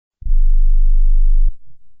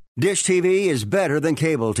Dish TV is better than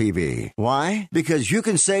cable TV. Why? Because you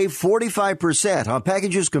can save 45% on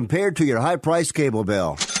packages compared to your high-priced cable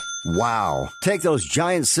bill. Wow. Take those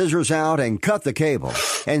giant scissors out and cut the cable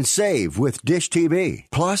and save with Dish TV.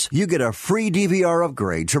 Plus, you get a free DVR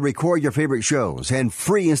upgrade to record your favorite shows and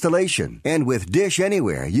free installation. And with Dish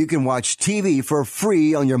Anywhere, you can watch TV for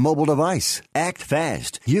free on your mobile device. Act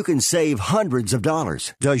fast. You can save hundreds of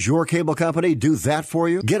dollars. Does your cable company do that for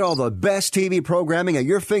you? Get all the best TV programming at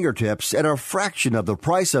your fingertips at a fraction of the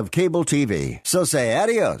price of cable TV. So say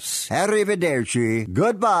adios, arrivederci,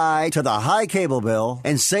 goodbye to the high cable bill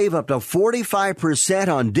and save up to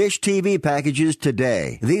 45% on Dish TV packages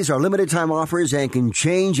today. These are limited time offers and can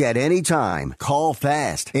change at any time. Call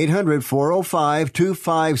fast.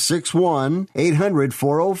 800-405-2561.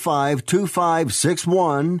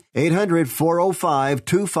 800-405-2561.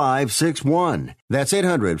 800-405-2561. That's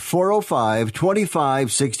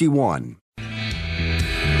 800-405-2561.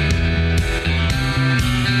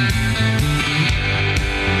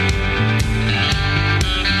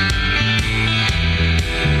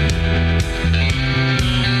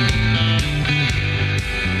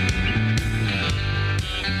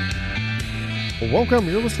 Welcome.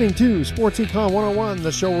 You're listening to Sports Econ 101,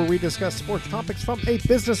 the show where we discuss sports topics from a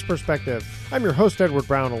business perspective. I'm your host, Edward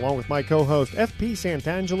Brown, along with my co-host, FP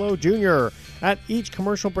Santangelo Jr. At each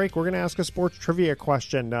commercial break, we're going to ask a sports trivia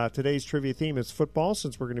question. Today's trivia theme is football,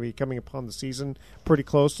 since we're going to be coming upon the season pretty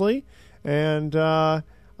closely. And I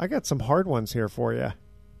got some hard ones here for you.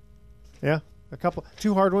 Yeah,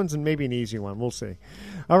 two hard ones and maybe an easy one. We'll see.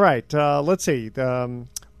 All right, let's see.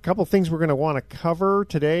 Couple things we're going to want to cover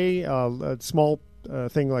today. A small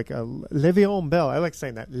thing like Le'Veon Bell. I like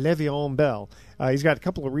saying that, Le'Veon Bell. He's got a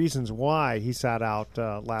couple of reasons why he sat out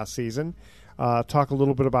last season. Talk a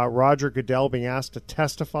little bit about Roger Goodell being asked to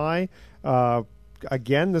testify.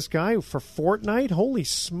 Again, this guy for Fortnite. Holy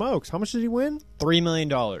smokes. How much did he win? $3 million.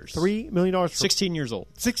 $3 million. 16 years old.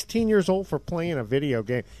 16 years old for playing a video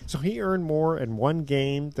game. So he earned more in one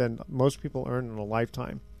game than most people earn in a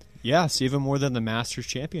lifetime. Yes, even more than the Masters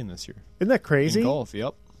champion this year. Isn't that crazy? In golf,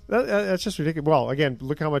 yep. That's just ridiculous. Well, again,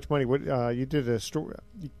 look how much money. You did you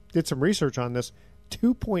did some research on this.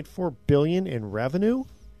 $2.4 billion in revenue.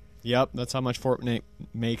 Yep, that's how much Fortnite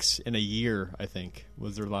makes in a year. I think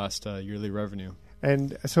was their last yearly revenue.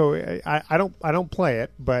 And so I don't play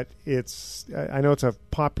it, but I know it's a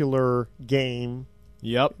popular game.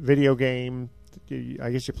 Yep, video game.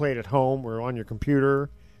 I guess you play it at home or on your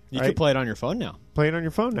computer. You can play it on your phone now. Play it on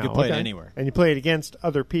your phone now. You can play it anywhere. And you play it against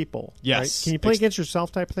other people. Yes. Right? Can you play against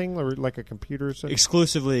yourself type thing, or like a computer?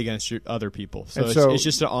 Exclusively against other people. So it's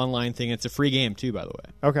just an online thing. It's a free game too, by the way.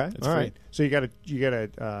 Okay. It's all free. Right. So you gotta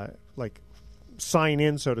like sign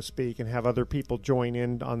in, so to speak, and have other people join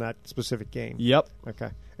in on that specific game. Yep. Okay.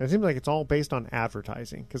 And it seems like it's all based on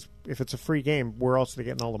advertising, because if it's a free game, where else are they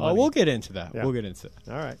getting all the money? We'll get into that. Yeah. We'll get into it.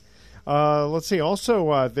 All right. Let's see.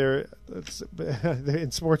 Also, in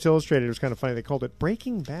Sports Illustrated, it was kind of funny. They called it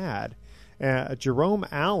Breaking Bad. Jerome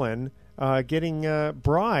Allen getting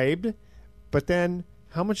bribed, but then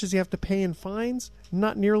how much does he have to pay in fines?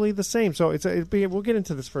 Not nearly the same. So we'll get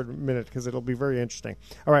into this for a minute because it'll be very interesting.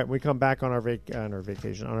 All right, when we come back on our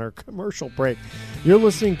vacation, on our commercial break. You're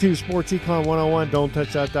listening to Sports Econ 101. Don't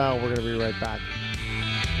touch that dial. We're going to be right back.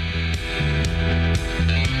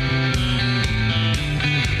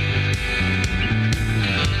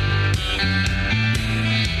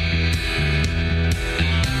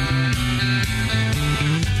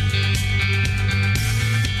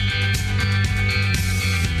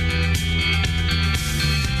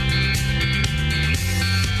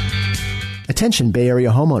 Attention Bay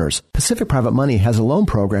Area homeowners. Pacific Private Money has a loan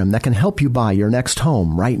program that can help you buy your next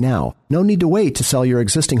home right now. No need to wait to sell your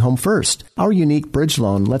existing home first. Our unique bridge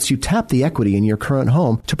loan lets you tap the equity in your current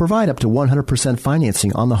home to provide up to 100%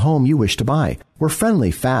 financing on the home you wish to buy. We're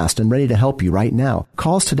friendly, fast, and ready to help you right now.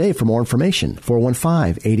 Call us today for more information,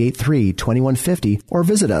 415-883-2150, or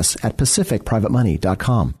visit us at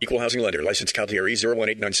pacificprivatemoney.com. Equal housing lender, licensed CalDRE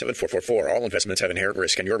 018974444. All investments have inherent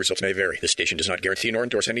risk and your results may vary. This station does not guarantee nor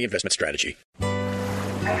endorse any investment strategy.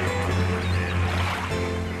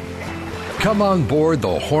 Come on board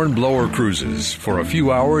the Hornblower Cruises for a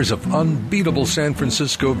few hours of unbeatable San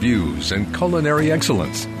Francisco views and culinary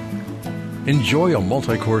excellence. Enjoy a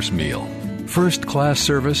multi-course meal, first-class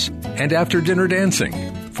service, and after-dinner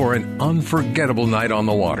dancing for an unforgettable night on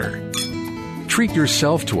the water. Treat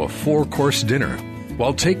yourself to a 4-course dinner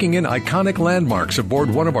while taking in iconic landmarks aboard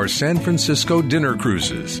one of our San Francisco dinner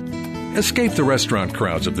cruises. Escape the restaurant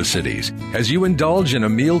crowds of the cities as you indulge in a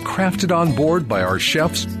meal crafted on board by our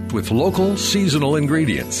chefs with local, seasonal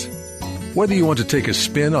ingredients. Whether you want to take a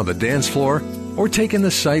spin on the dance floor or take in the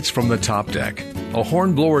sights from the top deck. A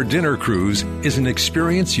Hornblower dinner cruise is an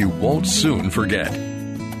experience you won't soon forget.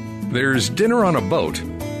 There's dinner on a boat,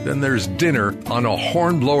 then there's dinner on a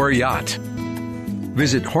Hornblower yacht.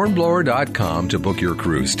 Visit hornblower.com to book your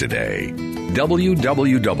cruise today.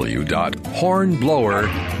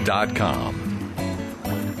 www.hornblower.com.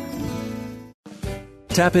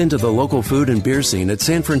 Tap into the local food and beer scene at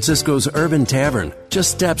San Francisco's Urban Tavern, just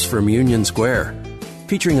steps from Union Square.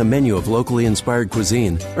 Featuring a menu of locally inspired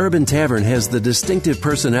cuisine, Urban Tavern has the distinctive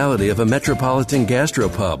personality of a metropolitan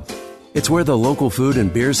gastropub. It's where the local food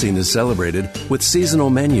and beer scene is celebrated with seasonal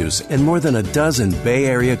menus and more than a dozen Bay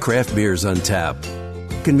Area craft beers on tap.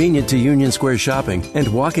 Convenient to Union Square shopping and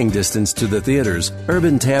walking distance to the theaters,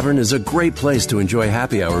 Urban Tavern is a great place to enjoy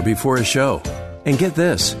happy hour before a show. And get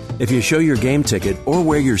this, if you show your game ticket or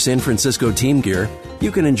wear your San Francisco team gear,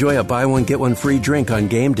 you can enjoy a buy one, get one free drink on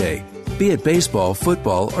game day, be it baseball,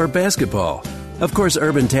 football, or basketball. Of course,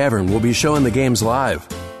 Urban Tavern will be showing the games live.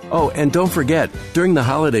 Oh, and don't forget, during the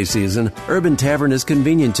holiday season, Urban Tavern is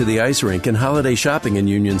convenient to the ice rink and holiday shopping in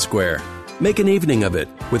Union Square. Make an evening of it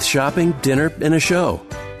with shopping, dinner, and a show.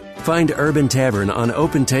 Find Urban Tavern on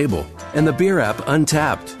Open Table and the beer app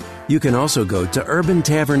Untapped. You can also go to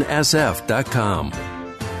urbantavernsf.com.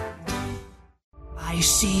 I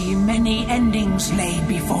see many endings laid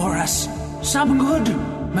before us. Some good,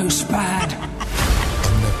 most bad. A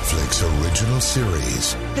Netflix original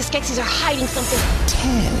series. The Skeksis are hiding something.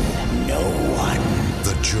 10. No one.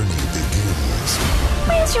 The journey begins.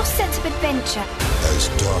 Where's your sense of adventure? As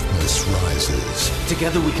darkness rises.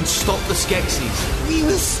 Together we can stop the Skeksis. We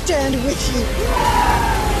will stand with you.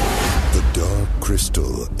 The Dark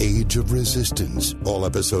Crystal, Age of Resistance. All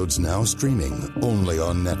episodes now streaming only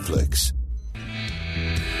on Netflix.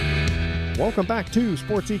 Welcome back to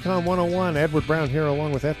Sports Econ 101. Edward Brown here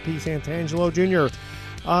along with F.P. Santangelo Jr.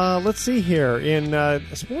 Let's see here. In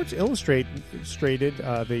Sports Illustrated,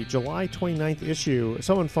 the July 29th issue,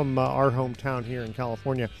 someone from our hometown here in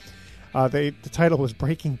California, the title was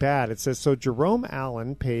Breaking Bad. It says, so Jerome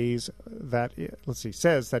Allen says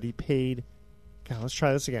that he paid... God, let's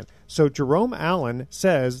try this again. So Jerome Allen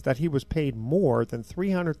says that he was paid more than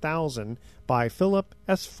 $300,000 by Philip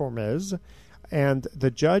Esformez, and the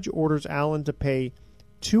judge orders Allen to pay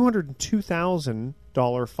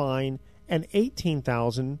 $202,000 fine and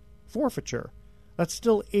 $18,000 forfeiture. That's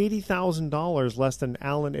still $80,000 less than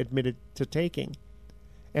Allen admitted to taking,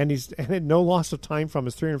 and had no loss of time from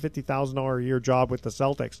his $350,000 a year job with the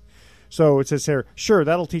Celtics. So it says here, sure,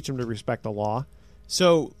 that'll teach him to respect the law.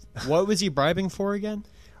 So what was he bribing for again?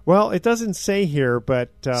 Well, it doesn't say here, but...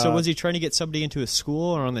 so was he trying to get somebody into a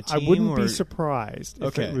school or on the team? I wouldn't be surprised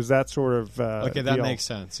if it was that sort of okay, that deal. makes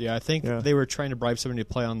sense. Yeah, I think they were trying to bribe somebody to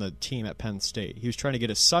play on the team at Penn State. He was trying to get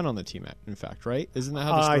his son on the team, in fact, right? Isn't that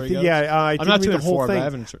how the story goes? Yeah, I'm not too informed.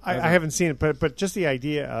 I haven't seen it, but just the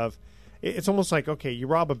idea of... It's almost like, okay, you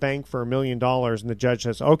rob a bank for $1 million, and the judge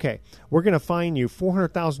says, okay, we're going to fine you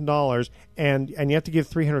 $400,000, and you have to give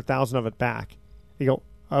 $300,000 of it back. You go,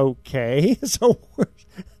 okay, so...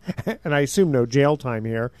 And I assume no jail time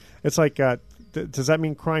here. It's like, does that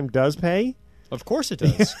mean crime does pay? Of course it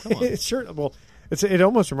does. Come on. Sure. Well, it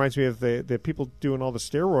almost reminds me of the people doing all the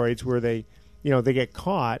steroids where they get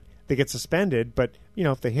caught, they get suspended, but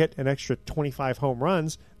if they hit an extra 25 home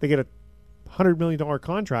runs, they get a $100 million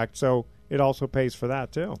contract. So it also pays for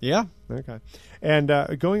that too. Yeah. Okay.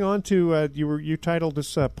 And going on to you titled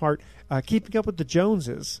this part "Keeping Up with the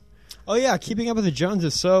Joneses." Oh yeah, Keeping Up with the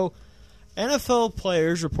Joneses. So. NFL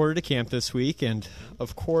players reported to camp this week, and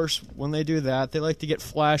of course, when they do that, they like to get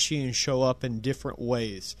flashy and show up in different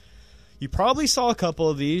ways. You probably saw a couple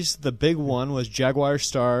of these. The big one was Jaguar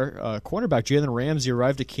star cornerback Jalen Ramsey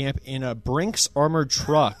arrived at camp in a Brinks armored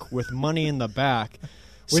truck with money in the back.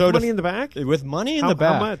 With money in the back? With money in the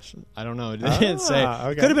back. How much? I don't know. It didn't say.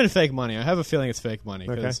 Okay. Could have been fake money. I have a feeling it's fake money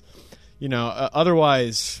because,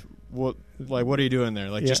 otherwise, what are you doing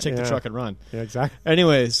there? Just take the truck and run. Yeah, exactly.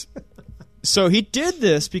 Anyways. So he did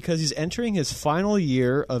this because he's entering his final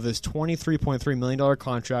year of his $23.3 million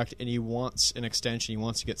contract, and he wants an extension. He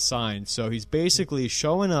wants to get signed. So he's basically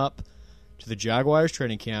showing up to the Jaguars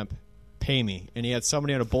training camp, pay me. And he had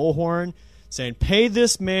somebody on a bullhorn saying, pay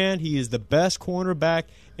this man. He is the best cornerback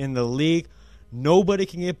in the league. Nobody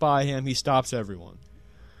can get by him. He stops everyone.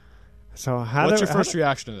 So what's your first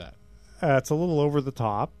reaction to that? It's a little over the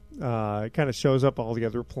top. It kind of shows up all the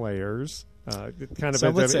other players. It kind of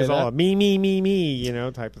is all a me,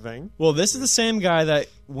 type of thing. Well, this is the same guy that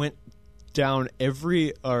went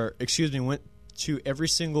to every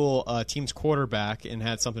single team's quarterback and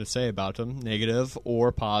had something to say about them, negative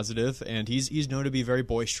or positive. And he's known to be very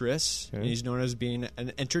boisterous. Okay. And he's known as being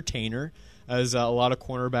an entertainer, as a lot of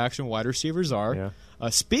cornerbacks and wide receivers are. Yeah.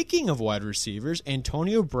 Speaking of wide receivers,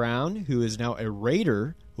 Antonio Brown, who is now a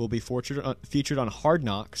Raider, who will be featured on Hard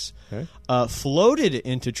Knocks, floated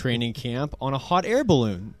into training camp on a hot air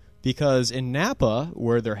balloon because in Napa,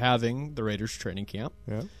 where they're having the Raiders training camp,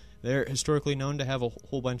 they're historically known to have a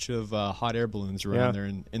whole bunch of hot air balloons around there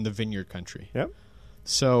in the vineyard country. Yep.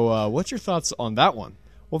 So what's your thoughts on that one?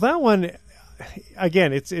 Well, that one,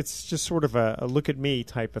 again, it's just sort of a look at me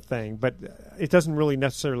type of thing, but it doesn't really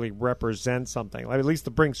necessarily represent something. Like, at least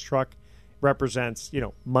the Brinks truck represents,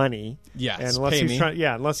 money. Yes, and unless pay he's me.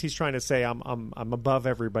 unless he's trying to say I'm above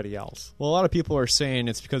everybody else. Well, a lot of people are saying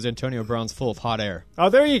it's because Antonio Brown's full of hot air. Oh,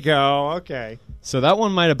 there you go. Okay. So that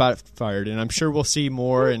one might have backfired, and I'm sure we'll see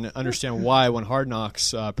more and understand why when Hard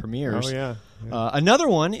Knocks premieres. Oh, yeah. Another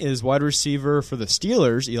one is wide receiver for the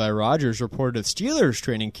Steelers. Eli Rogers reported to Steelers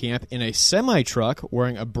training camp in a semi-truck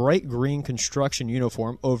wearing a bright green construction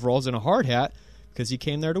uniform, overalls, and a hard hat because he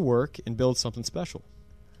came there to work and build something special.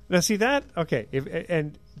 Now, see that? Okay.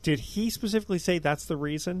 And did he specifically say that's the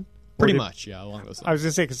reason? Pretty much, yeah, along those lines. I was going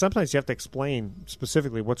to say, because sometimes you have to explain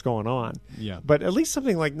specifically what's going on. Yeah. But at least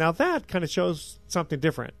something like, now that kind of shows something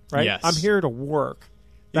different, right? Yes. I'm here to work.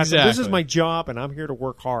 Exactly. This is my job, and I'm here to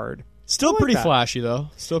work hard. Still pretty flashy, though.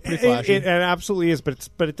 Still pretty flashy. It absolutely is, but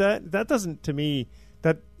that doesn't, to me,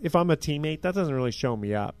 that if I'm a teammate, that doesn't really show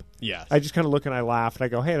me up. Yeah. I just kind of look and I laugh and I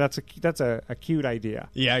go, hey, that's a cute idea.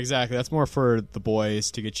 Yeah, exactly. That's more for the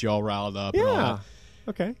boys to get you all riled up. Yeah. And all that.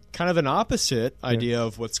 Okay. Kind of an opposite idea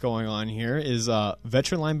of what's going on here is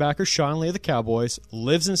veteran linebacker Sean Lee of the Cowboys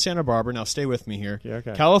lives in Santa Barbara. Now, stay with me here. Yeah,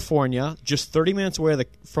 okay. California, just 30 minutes away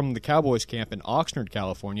from the Cowboys camp in Oxnard,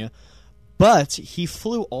 California. But he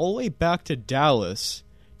flew all the way back to Dallas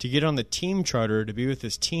to get on the team charter to be with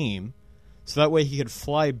his team, so that way he could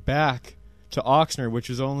fly back to Oxnard, which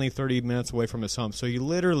is only 30 minutes away from his home. So he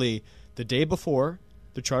literally, the day before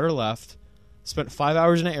the charter left, spent 5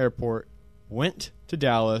 hours in an airport, went to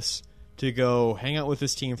Dallas to go hang out with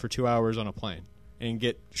his team for 2 hours on a plane and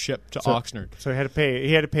get shipped to Oxnard. So he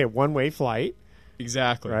had to pay a one-way flight.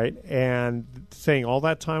 Exactly. Right? And staying all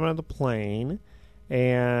that time on the plane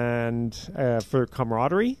and for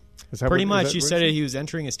camaraderie? Is that pretty much. He said he was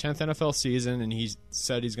entering his 10th NFL season, and he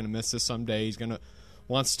said he's going to miss this someday. He's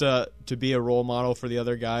wants to be a role model for the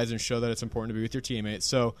other guys and show that it's important to be with your teammates.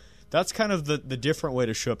 So that's kind of the different way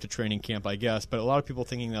to show up to training camp, I guess. But a lot of people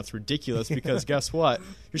thinking that's ridiculous because guess what?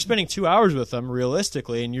 You're spending 2 hours with them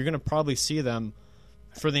realistically, and you're going to probably see them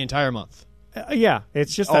for the entire month. Yeah,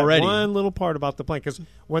 it's just already that one little part about the plane, because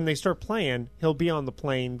when they start playing, he'll be on the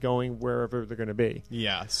plane going wherever they're going to be.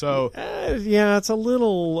 Yeah, so yeah, it's a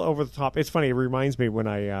little over the top. It's funny. It reminds me when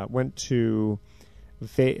I went to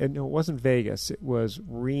no, it wasn't Vegas. It was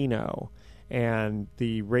Reno, and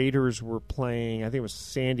the Raiders were playing. I think it was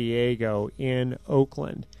San Diego in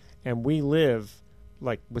Oakland, and we live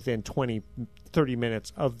like within 20-30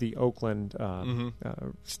 minutes of the Oakland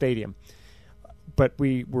stadium. But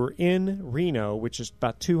we were in Reno, which is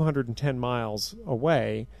about 210 miles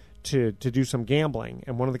away, to do some gambling.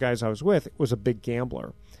 And one of the guys I was with was a big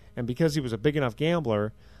gambler. And because he was a big enough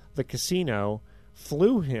gambler, the casino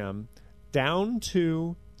flew him down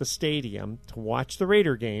to the stadium to watch the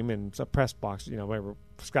Raider game in a press box, whatever,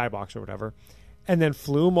 skybox or whatever, and then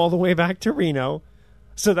flew him all the way back to Reno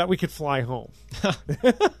so that we could fly home.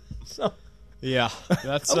 So... yeah,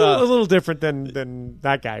 that's a little different than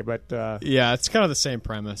that guy, but yeah, it's kind of the same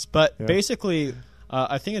premise. But basically,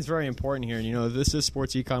 I think it's very important here. This is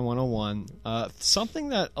Sports Econ 101. Something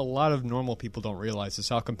that a lot of normal people don't realize is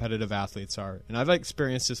how competitive athletes are. And I've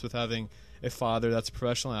experienced this with having a father that's a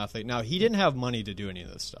professional athlete. Now, he didn't have money to do any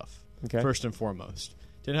of this stuff, first and foremost.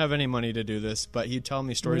 Didn't have any money to do this, but he'd tell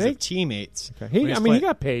me stories of teammates. Okay. He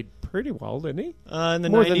got paid pretty well, didn't he? In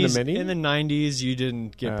the More 90s, than the mini? In the 90s, you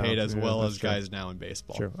didn't get paid as well as guys now in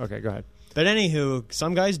baseball. True. Okay, go ahead. But anywho,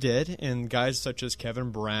 some guys did, and guys such as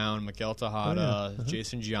Kevin Brown, Miguel Tejada,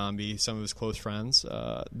 Jason Giambi, some of his close friends,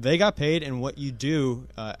 they got paid. And what you do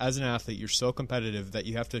as an athlete, you're so competitive that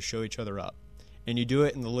you have to show each other up. And you do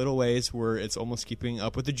it in the little ways where it's almost keeping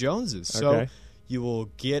up with the Joneses. So you will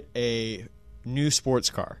get a new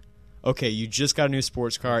sports car. Okay, you just got a new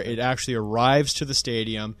sports car. It actually arrives to the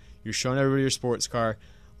stadium. You're showing everybody your sports car.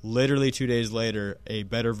 Literally 2 days later, a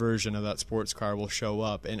better version of that sports car will show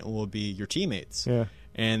up, and it will be your teammates. Yeah.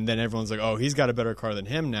 And then everyone's like, oh, he's got a better car than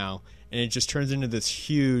him now. And it just turns into this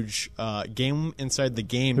huge game inside the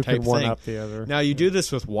game Who type can one thing. up the other. Now, you do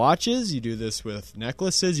this with watches. You do this with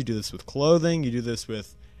necklaces. You do this with clothing. You do this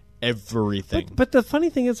with everything. But the funny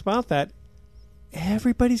thing is about that,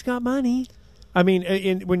 everybody's got money. I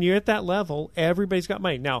mean, when you're at that level, everybody's got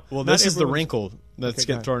money. Now, well, this is the wrinkle that's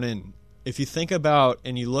getting thrown in. If you think about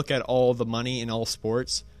and you look at all the money in all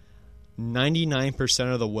sports,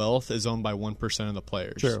 99% of the wealth is owned by 1% of the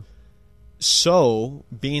players. True. So,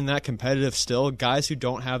 being that competitive still, guys who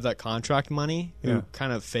don't have that contract money, who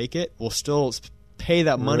kind of fake it, will still pay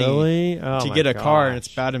that money to get a car, and it's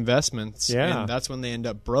bad investments. Yeah. And that's when they end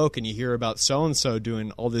up broke, and you hear about so-and-so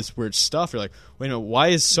doing all this weird stuff. You're like, wait a minute, why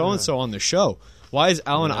is so-and-so on the show? Why is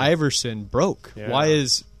Allen Iverson broke? Yeah. Why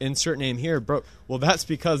is insert name here broke? Well, that's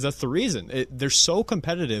because that's the reason. They're so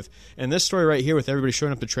competitive. And this story right here with everybody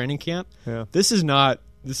showing up to training camp, this is not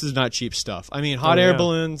cheap stuff. I mean, hot air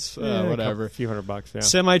balloons, whatever. A few $100, yeah.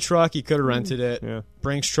 Semi-truck, you could have rented it. Yeah.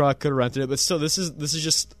 Brinks truck, could have rented it. But still, this is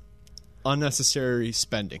just unnecessary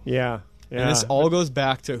spending. Yeah. And this all goes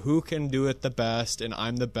back to who can do it the best, and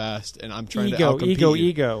I'm the best, and I'm trying to outcompete you.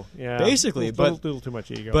 Ego. Yeah, basically, a little too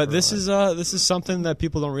much ego. But this is something that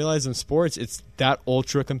people don't realize in sports. It's that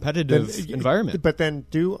ultra competitive environment. But then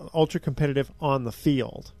do ultra competitive on the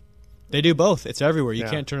field. They do both. It's everywhere. You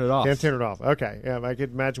can't turn it off. Can't turn it off. Okay. Yeah, I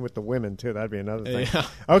could imagine with the women too. That'd be another thing. Yeah,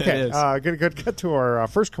 okay. Good. Get to our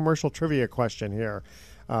first commercial trivia question here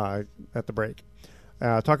at the break.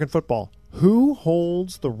 Talking football. Who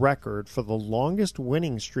holds the record for the longest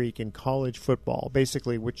winning streak in college football?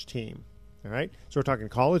 Basically, which team? All right. So we're talking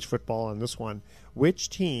college football on this one. Which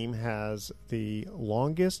team has the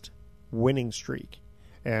longest winning streak?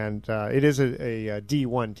 And it is a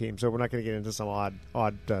D1 team, so we're not going to get into some odd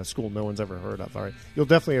school no one's ever heard of. All right. You'll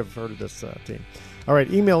definitely have heard of this team. All right.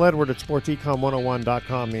 Email Edward at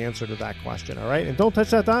sportsecon101.com the answer to that question. All right. And don't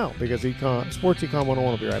touch that dial because Sports Econ 101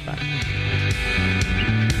 will be right back.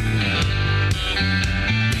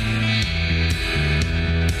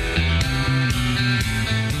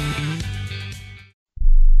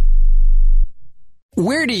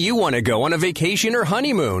 Where do you want to go on a vacation or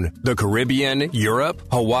honeymoon? The Caribbean, Europe,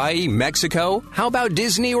 Hawaii, Mexico? How about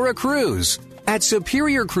Disney or a cruise? At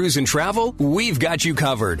Superior Cruise and Travel, we've got you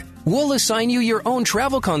covered. We'll assign you your own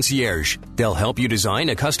travel concierge. They'll help you design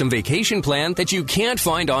a custom vacation plan that you can't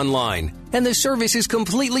find online. And the service is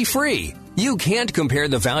completely free. You can't compare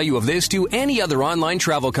the value of this to any other online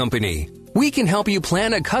travel company. We can help you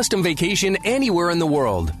plan a custom vacation anywhere in the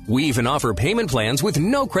world. We even offer payment plans with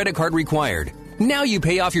no credit card required. Now you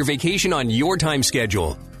pay off your vacation on your time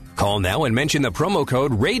schedule. Call now and mention the promo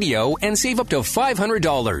code RADIO and save up to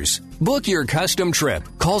 $500. Book your custom trip.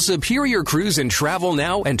 Call Superior Cruise and Travel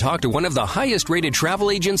now and talk to one of the highest rated travel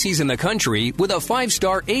agencies in the country with a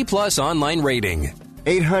 5-star A+ online rating.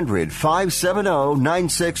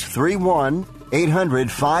 800-570-9631.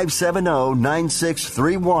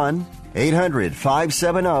 800-570-9631.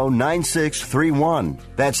 800-570-9631.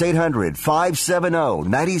 That's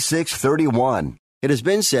 800-570-9631. It has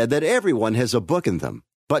been said that everyone has a book in them.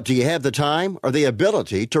 But do you have the time or the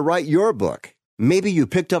ability to write your book? Maybe you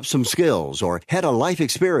picked up some skills or had a life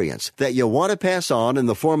experience that you want to pass on in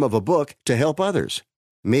the form of a book to help others.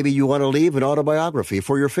 Maybe you want to leave an autobiography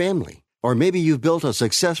for your family. Or maybe you've built a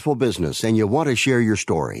successful business and you want to share your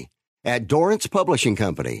story. At Dorrance Publishing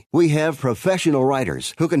Company, we have professional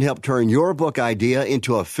writers who can help turn your book idea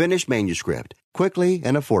into a finished manuscript quickly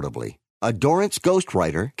and affordably. A Dorrance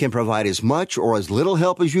ghostwriter can provide as much or as little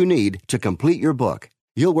help as you need to complete your book.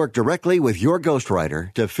 You'll work directly with your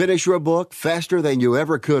ghostwriter to finish your book faster than you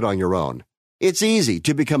ever could on your own. It's easy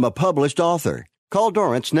to become a published author. Call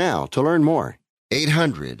Dorrance now to learn more.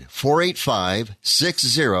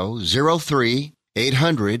 800-485-6003.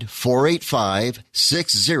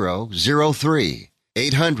 800-485-6003.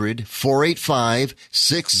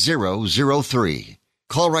 800-485-6003.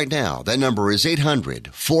 Call right now. That number is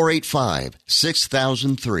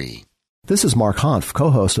 800-485-6003. This is Mark Hanf,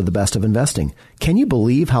 co-host of The Best of Investing. Can you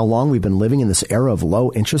believe how long we've been living in this era of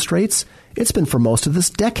low interest rates? It's been for most of this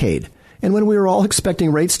decade. And when we were all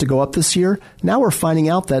expecting rates to go up this year, now we're finding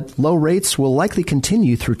out that low rates will likely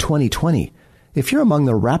continue through 2020. If you're among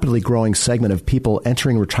the rapidly growing segment of people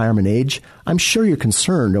entering retirement age, I'm sure you're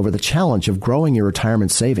concerned over the challenge of growing your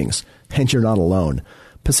retirement savings. And you're not alone.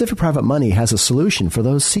 Pacific Private Money has a solution for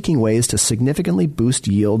those seeking ways to significantly boost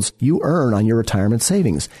yields you earn on your retirement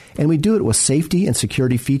savings. And we do it with safety and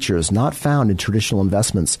security features not found in traditional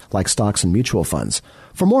investments like stocks and mutual funds.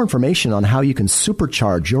 For more information on how you can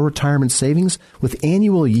supercharge your retirement savings with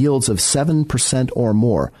annual yields of 7% or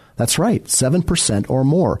more, that's right, 7% or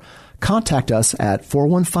more, Contact us at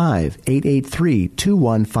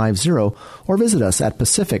 415-883-2150 or visit us at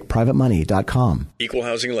pacificprivatemoney.com. Equal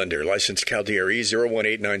housing lender. Licensed CalDRE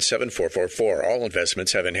 018974444. All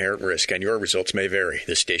investments have inherent risk and your results may vary.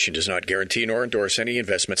 This station does not guarantee nor endorse any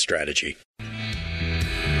investment strategy.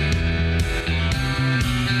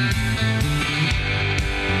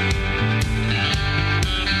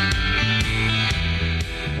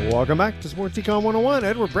 Welcome back to Sports Econ 101.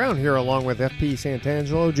 Edward Brown here along with F.P.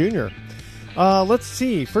 Santangelo Jr. Let's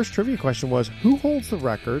see. First trivia question was, who holds the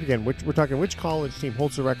record? Again, we're talking which college team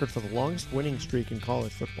holds the record for the longest winning streak in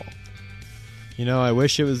college football? You know, I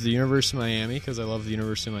wish it was the University of Miami because I love the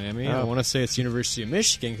University of Miami. I want to say it's the University of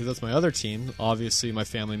Michigan because that's my other team. Obviously, my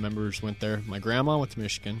family members went there. My grandma went to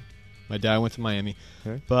Michigan. My dad went to Miami.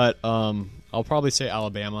 Okay. But I'll probably say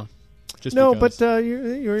Alabama. But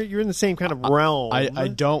you're in the same kind of realm. I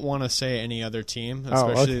don't want to say any other team,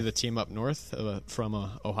 especially the team up north from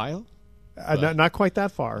Ohio. Not quite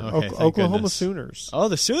that far. Okay, Oklahoma Sooners. Oh,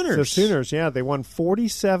 the Sooners. The Sooners, yeah. They won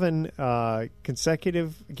 47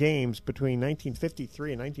 consecutive games between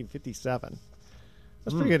 1953 and 1957.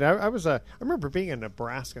 That's pretty good. I remember being a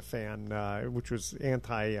Nebraska fan, which was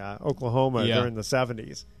anti-Oklahoma during the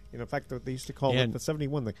 70s. In fact, they used to call it the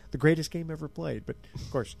 71 the greatest game ever played. But,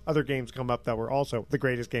 of course, other games come up that were also the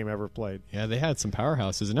greatest game ever played. Yeah, they had some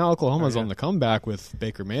powerhouses. And now Oklahoma's on the comeback with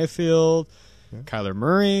Baker Mayfield, Kyler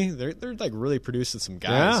Murray. They're like really producing some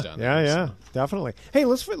guys down there. Yeah, definitely. Hey,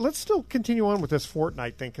 let's still continue on with this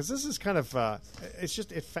Fortnite thing because this is kind of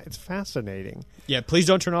it's fascinating. Yeah, please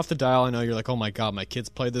don't turn off the dial. I know you're like, oh my god, my kids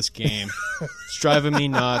play this game. It's driving me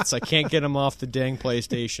nuts. I can't get them off the dang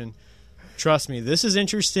PlayStation. Trust me, this is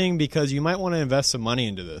interesting because you might want to invest some money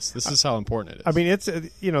into this. This is how important it is. I mean, it's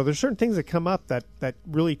there's certain things that come up that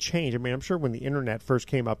really change. I mean, I'm sure when the internet first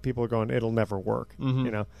came up, people are going, it'll never work.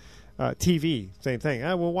 Mm-hmm. TV, same thing.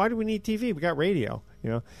 Well, why do we need TV? We got radio.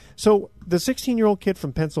 So the 16-year-old kid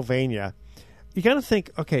from Pennsylvania, you got to think,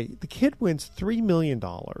 okay, the kid wins $3 million.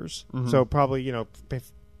 Mm-hmm. So probably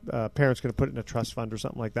parents going to put it in a trust fund or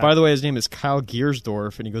something like that. By the way, his name is Kyle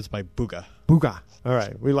Giersdorf, and he goes by Booga. Booga. All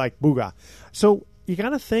right. We like Booga. So you got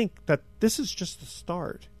to think that this is just the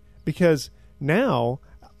start because now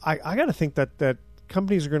I got to think that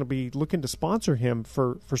companies are going to be looking to sponsor him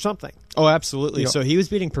for something. Oh, absolutely. So he was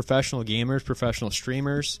beating professional gamers, professional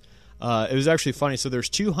streamers. It was actually funny. So there's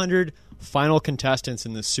 200 final contestants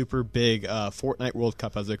in this super big Fortnite World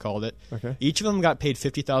Cup, as they called it. Okay. Each of them got paid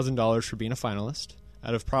 $50,000 for being a finalist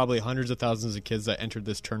out of probably hundreds of thousands of kids that entered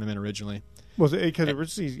this tournament originally. Was it because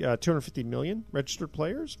originally 250 million registered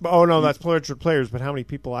players? Oh, no, that's registered players, but how many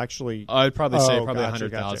people actually? I'd probably say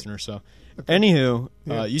 100,000 or so. Okay. Anywho,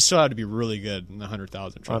 you still had to be really good in the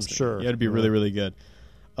 100,000. I'm sure. You had to be really, really good.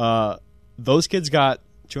 Those kids got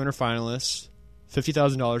 200 finalists,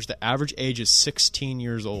 $50,000. The average age is 16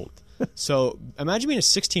 years old. So imagine being a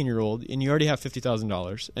 16-year-old and you already have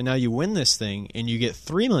 $50,000, and now you win this thing and you get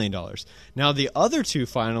 $3 million. Now the other two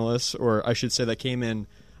finalists, or I should say that came in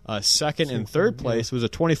second and third place, was a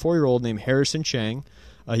 24-year-old named Harrison Chang.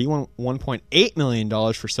 He won $1.8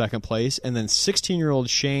 million for second place, and then 16-year-old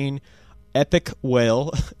Shane Epic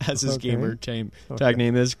Whale, as his gamer tag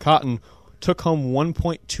name is, Cotton, took home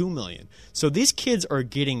 $1.2 million. So these kids are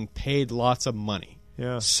getting paid lots of money.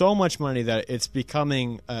 Yeah. So much money that it's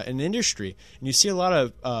becoming an industry. And you see a lot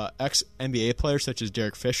of ex-NBA players such as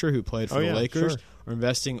Derek Fisher, who played for the Lakers, are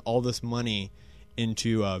investing all this money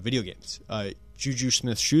into video games. Juju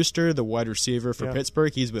Smith-Schuster, the wide receiver for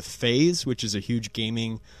Pittsburgh, he's with FaZe, which is a huge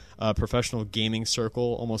professional gaming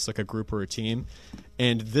circle, almost like a group or a team.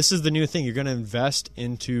 And this is the new thing. You're going to invest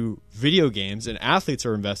into video games, and athletes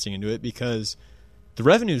are investing into it because the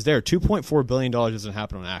revenue is there. $2.4 billion doesn't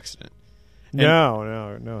happen on accident. No,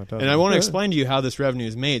 it doesn't. And I want to explain to you how this revenue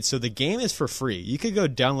is made. So the game is for free. You could go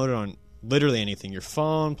download it on literally anything, your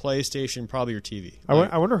phone, PlayStation, probably your TV.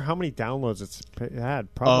 I wonder how many downloads it's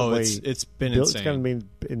had. Probably it's been insane. It's going to be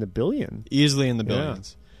in the billion. Easily in the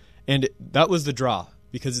billions. Yeah. And that was the draw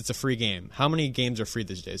because it's a free game. How many games are free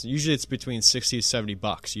these days? Usually it's between $60 to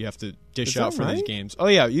 $70 you have to dish out for these games. Oh,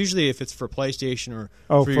 yeah. Usually if it's for PlayStation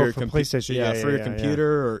or for your PlayStation. For your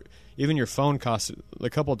computer or even your phone costs a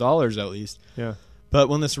couple dollars at least. Yeah. But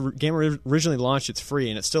when this game originally launched, it's free,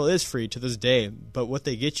 and it still is free to this day. But what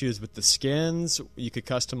they get you is with the skins, you could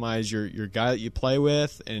customize your guy that you play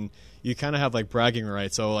with, and you kind of have like bragging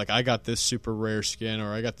rights. So like I got this super rare skin,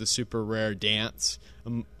 or I got the super rare dance,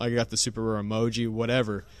 I got the super rare emoji,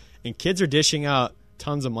 whatever. And kids are dishing out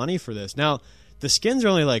tons of money for this. Now, the skins are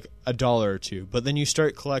only like $1 or $2, but then you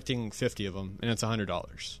start collecting 50 of them, and it's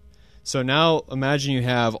 $100. So now imagine you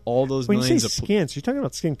have all those millions of skins. You're talking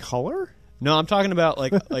about skin color? No, I'm talking about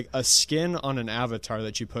like a skin on an avatar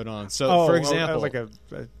that you put on. So, for example,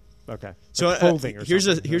 okay. So like clothing or here's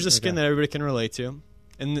something. a skin that everybody can relate to.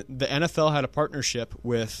 And the NFL had a partnership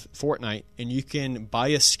with Fortnite, and you can buy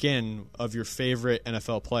a skin of your favorite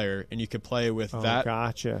NFL player, and you could play with that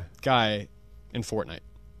guy in Fortnite.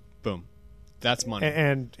 Boom. That's money.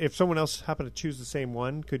 And if someone else happened to choose the same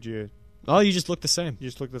one, could you? Oh, you just look the same. You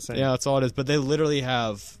just look the same. Yeah, that's all it is. But they literally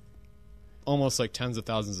have almost like tens of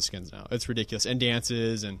thousands of skins now. It's ridiculous. And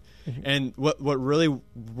dances. And what really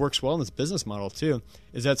works well in this business model, too,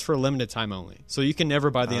 is that's for a limited time only. So you can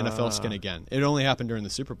never buy the NFL skin again. It only happened during the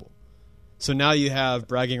Super Bowl. So now you have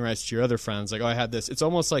bragging rights to your other friends. Like, oh, I had this. It's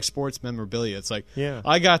almost like sports memorabilia. It's like,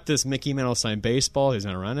 I got this Mickey Mantle signed baseball. He's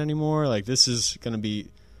not around anymore. Like, this is going to be...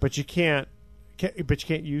 But you can't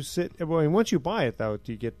use it. Well, I mean, once you buy it, though,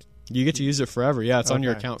 do you get... You get to use it forever. Yeah, it's on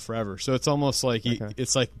your account forever. So it's almost like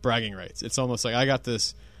it's like bragging rights. It's almost like I get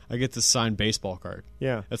this signed baseball card.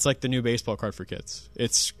 Yeah. It's like the new baseball card for kids.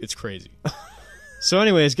 It's crazy. So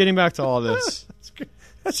anyways, getting back to all this.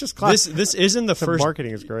 That's just class. This isn't the first. The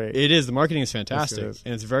marketing is great. It is. The marketing is fantastic. Yes, it is.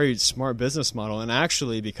 And it's a very smart business model. And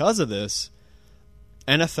actually, because of this,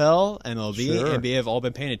 NFL, MLB, NBA have all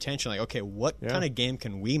been paying attention. Like, okay, what kind of game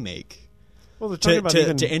can we make? Well,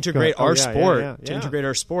 to integrate our sport, to integrate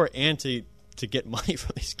our sport, and to get money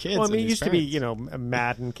from these kids. Well, I mean, it used parents. to be,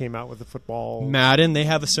 Madden came out with the football. Madden, they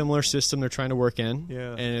have a similar system they're trying to work in,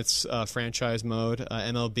 and it's franchise mode.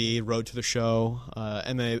 MLB, Road to the Show,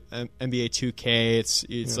 NBA 2K.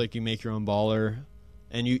 It's like you make your own baller,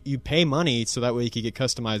 and you pay money so that way you can get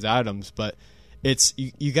customized items, but. It's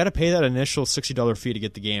you got to pay that initial $60 fee to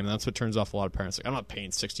get the game, and that's what turns off a lot of parents. Like, I'm not paying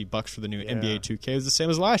 $60 for the new NBA 2K. It was the same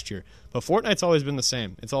as last year, but Fortnite's always been the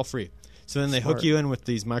same. It's all free. So then they hook you in with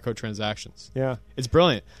these microtransactions. Yeah, it's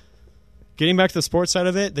brilliant. Getting back to the sports side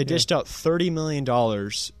of it, they dished out $30 million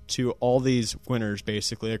to all these winners,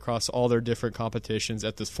 basically across all their different competitions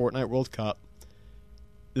at this Fortnite World Cup.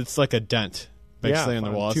 It's like a dent. Basically on the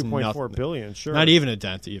wall. $2.4 billion, sure. Not even a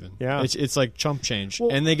dent, even. Yeah. It's like chump change.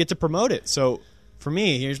 And they get to promote it. So, for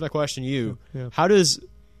me, here's my question to you. Yeah. How does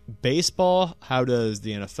baseball, how does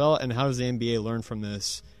the NFL, and how does the NBA learn from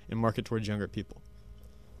this and market towards younger people?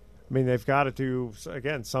 I mean, they've got to do,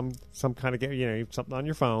 again, some kind of game, something on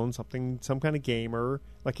your phone, some kind of gamer.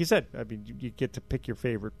 Like you said, I mean, you get to pick your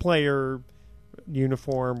favorite player,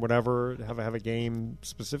 uniform, whatever, have a game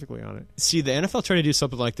specifically on it. See, the NFL tried to do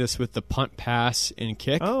something like this with the punt, pass, and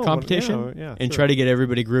kick competition, and try to get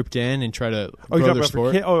everybody grouped in and try to grow their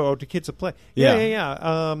sport. To kids to play.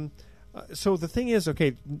 Yeah. So the thing is,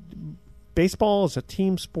 okay, baseball is a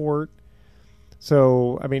team sport.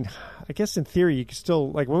 So, I mean, I guess in theory you could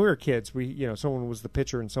still, like when we were kids, someone was the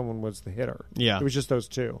pitcher and someone was the hitter. Yeah. It was just those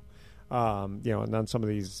two. And on some of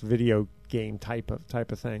these video game type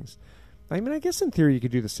of things. I mean, I guess in theory you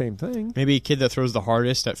could do the same thing. Maybe a kid that throws the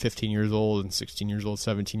hardest at 15 years old and 16 years old,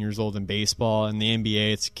 17 years old in baseball. In the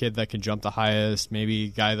NBA, it's a kid that can jump the highest, maybe a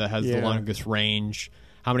guy that has the longest range,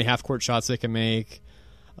 how many half-court shots they can make.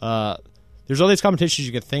 There's all these competitions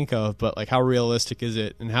you can think of, but like how realistic is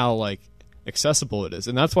it and how like accessible it is?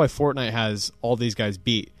 And that's why Fortnite has all these guys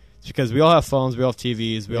beat. It's because we all have phones, we all have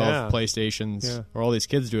TVs, we all have PlayStations, or all these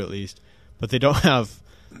kids do at least, but they don't have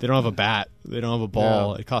a bat. They don't have a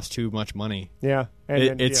ball. It costs too much money. Yeah,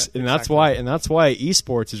 that's why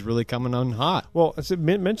esports is really coming on hot. Well,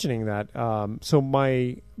 mentioning that, so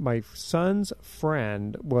my son's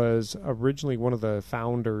friend was originally one of the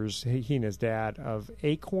founders. He and his dad of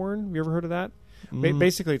Econ. Have you ever heard of that?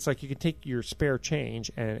 Basically, it's like you can take your spare change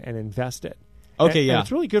and invest it. Okay, and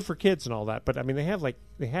it's really good for kids and all that. But I mean, they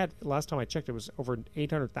had last time I checked, it was over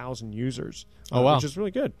 800,000 users. Oh wow, which is really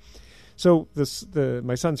good. So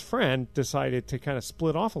my son's friend decided to kind of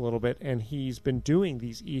split off a little bit, and he's been doing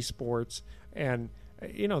these esports, and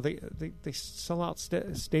they sell out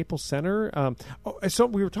Staples Center. So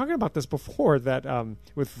we were talking about this before that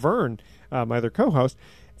with Vern, my other co-host,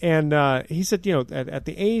 and he said at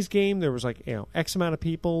the A's game there was like X amount of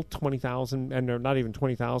people, 20,000, and not even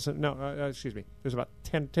 20,000. No, excuse me, there's about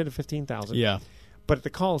 10 to 15,000. Yeah. But at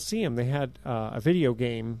the Coliseum they had a video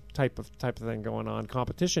game type of thing going on,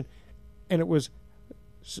 competition. And it was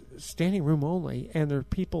standing room only, and there are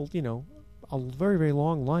people, a very, very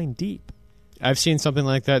long line deep. I've seen something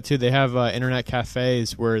like that, too. They have internet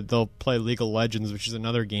cafes where they'll play League of Legends, which is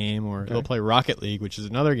another game, or they'll play Rocket League, which is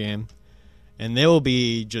another game, and they will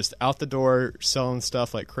be just out the door selling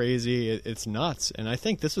stuff like crazy. It's nuts. And I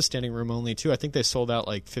think this was standing room only, too. I think they sold out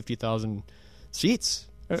like 50,000 seats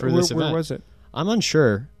for this event. Where was it? I'm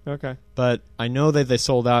unsure. Okay. But I know that they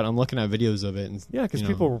sold out. I'm looking at videos of it. And, yeah, because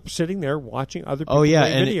people were sitting there watching other people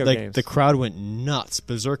play video games. The crowd went nuts,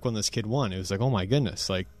 berserk when this kid won. It was like, oh my goodness,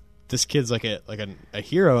 like this kid's like a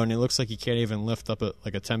hero, and it looks like he can't even lift up a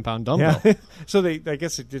 10-pound dumbbell. Yeah. So I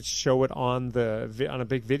guess it did show it on a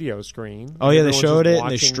big video screen. Oh yeah, they showed it and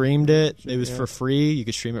they streamed it. It was for free. You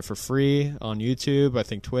could stream it for free on YouTube, I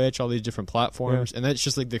think Twitch, all these different platforms, and that's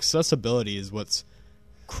just like the accessibility is what's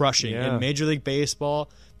crushing. In Major League Baseball,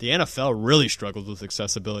 the NFL really struggles with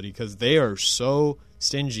accessibility because they are so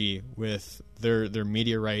stingy with their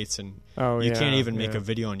media rights, and you can't even make a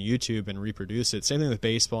video on YouTube and reproduce it. Same thing with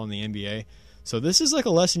baseball and the NBA. So this is like a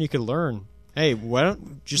lesson you could learn. Hey, why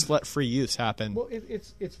don't just let free use happen? Well,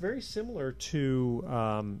 it's very similar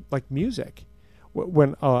to like music.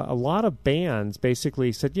 When a lot of bands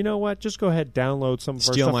basically said, you know what, just go ahead, download some of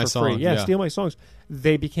our stuff for free. Yeah, steal my songs.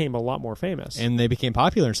 They became a lot more famous. And they became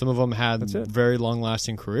popular, and some of them had very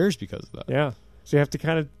long-lasting careers because of that. Yeah. So you have to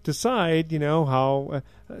kind of decide, how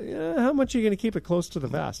much you're going to keep it close to the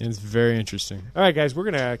vest. It's very interesting. All right, guys,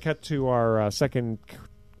 we're going to cut to our second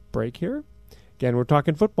break here. Again, we're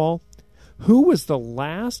talking football. Who was the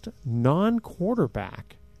last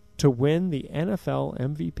non-quarterback to win the NFL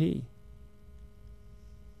MVP?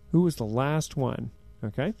 Who was the last one?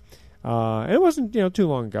 Okay, and it wasn't too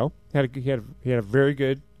long ago. He had a very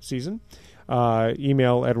good season.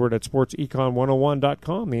 Email Edward at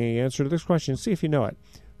sportsecon101.com the answer to this question. See if you know it.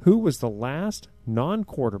 Who was the last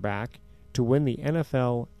non-quarterback to win the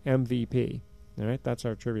NFL MVP? All right, that's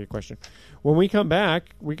our trivia question. When we come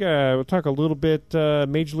back, we'll talk a little bit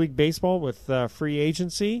Major League Baseball with free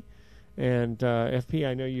agency. And FP,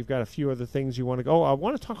 I know you've got a few other things you want to go. I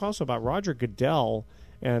want to talk also about Roger Goodell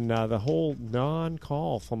and the whole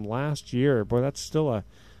non-call from last year. Boy, that's still a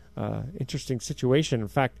interesting situation. In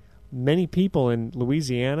fact, many people in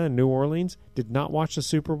Louisiana and New Orleans did not watch the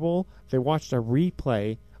Super Bowl. They watched a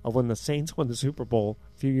replay of when the Saints won the Super Bowl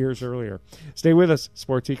a few years earlier. Stay with us.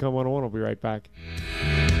 Sports Econ 101. We'll be right back.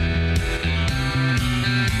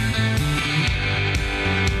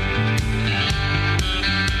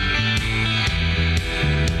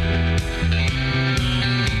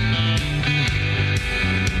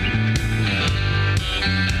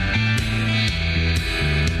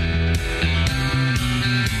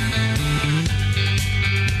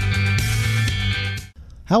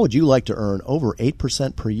 How would you like to earn over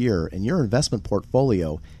 8% per year in your investment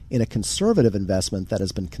portfolio in a conservative investment that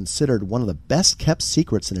has been considered one of the best-kept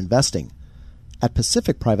secrets in investing? At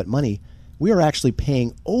Pacific Private Money, we are actually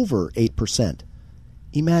paying over 8%.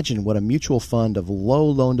 Imagine what a mutual fund of low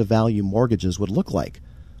loan-to-value mortgages would look like.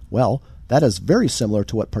 Well, that is very similar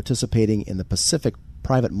to what participating in the Pacific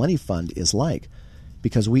Private Money Fund is like,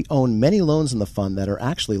 because we own many loans in the fund that are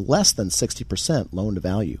actually less than 60%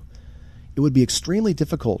 loan-to-value. It would be extremely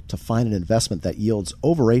difficult to find an investment that yields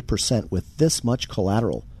over 8% with this much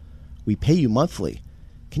collateral. We pay you monthly.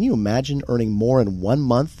 Can you imagine earning more in 1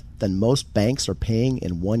 month than most banks are paying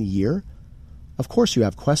in 1 year? Of course you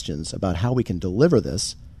have questions about how we can deliver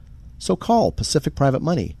this, so call Pacific Private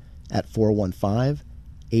Money at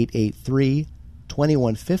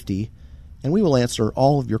 415-883-2150 and we will answer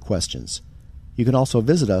all of your questions. You can also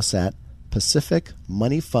visit us at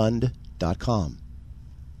pacificmoneyfund.com.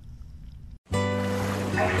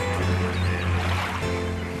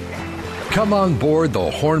 Come on board the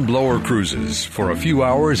Hornblower Cruises for a few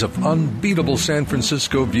hours of unbeatable San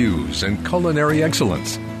Francisco views and culinary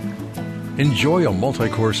excellence. Enjoy a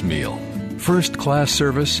multi-course meal, first-class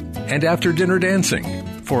service, and after-dinner dancing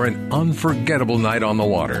for an unforgettable night on the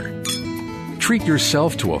water. Treat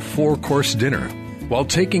yourself to a 4-course dinner while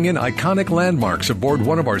taking in iconic landmarks aboard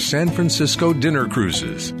one of our San Francisco dinner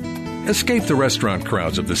cruises. Escape the restaurant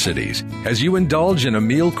crowds of the cities as you indulge in a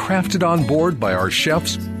meal crafted on board by our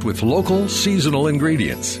chefs with local, seasonal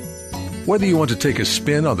ingredients. Whether you want to take a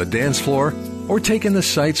spin on the dance floor or take in the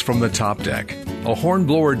sights from the top deck, a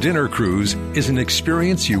Hornblower dinner cruise is an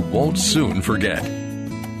experience you won't soon forget.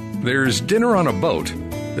 There's dinner on a boat,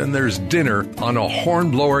 then there's dinner on a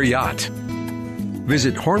Hornblower yacht.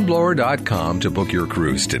 Visit hornblower.com to book your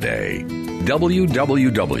cruise today.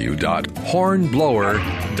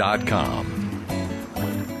 www.hornblower.com.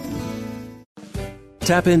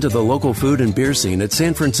 Tap into the local food and beer scene at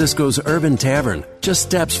San Francisco's Urban Tavern, just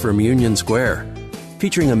steps from Union Square.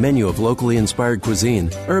 Featuring a menu of locally inspired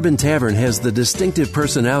cuisine, Urban Tavern has the distinctive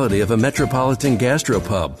personality of a metropolitan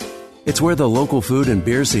gastropub. It's where the local food and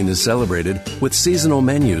beer scene is celebrated with seasonal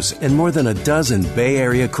menus and more than a dozen Bay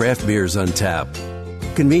Area craft beers on tap.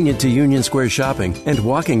 Convenient to Union Square shopping and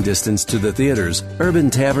walking distance to the theaters, Urban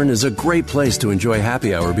Tavern is a great place to enjoy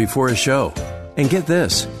happy hour before a show. And get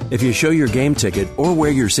this, if you show your game ticket or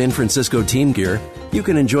wear your San Francisco team gear, you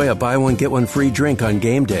can enjoy a buy one, get one free drink on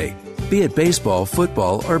game day, be it baseball,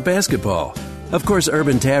 football, or basketball. Of course,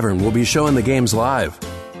 Urban Tavern will be showing the games live.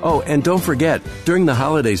 Oh, and don't forget, during the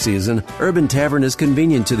holiday season, Urban Tavern is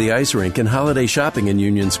convenient to the ice rink and holiday shopping in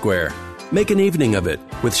Union Square. Make an evening of it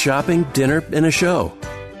with shopping, dinner, and a show.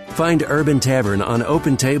 Find Urban Tavern on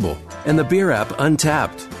Open Table and the beer app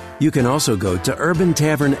Untapped. You can also go to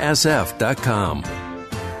urbantavernsf.com.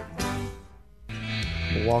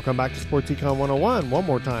 Welcome back to Sports Econ 101. One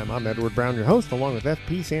more time, I'm Edward Brown, your host, along with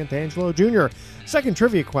F.P. Santangelo Jr. Second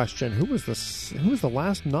trivia question: Who was the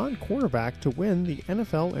last non-quarterback to win the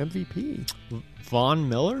NFL MVP? Von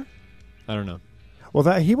Miller? I don't know.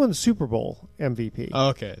 Well, he won the Super Bowl MVP. Oh,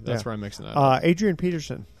 okay, that's where I'm mixing that up. Adrian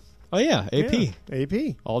Peterson. Oh yeah, AP. Yeah,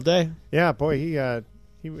 AP all day. Yeah, boy, he had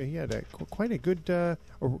quite a good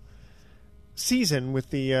season with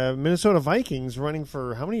the Minnesota Vikings, running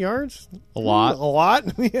for how many yards? A lot. A lot?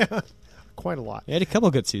 Yeah, quite a lot. He had a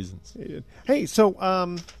couple good seasons. Hey,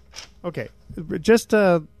 so, okay, just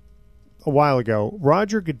a while ago,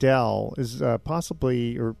 Roger Goodell is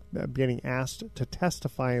possibly getting asked to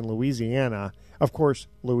testify in Louisiana, of course,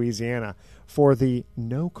 Louisiana, for the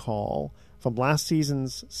no call from last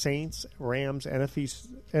season's Saints-Rams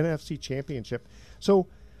NFC Championship. So,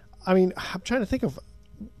 I mean, I'm trying to think of,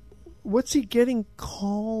 what's he getting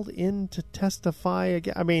called in to testify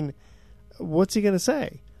again? I mean, what's he going to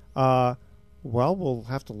say? Well, we'll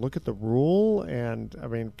have to look at the rule, and I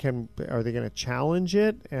mean, are they going to challenge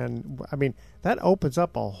it? And I mean, that opens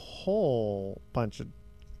up a whole bunch of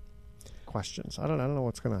questions. I don't know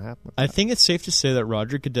what's going to happen. I think it's safe to say that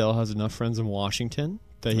Roger Goodell has enough friends in Washington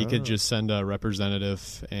that he could just send a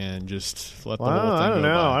representative and just let the whole thing go. I don't know.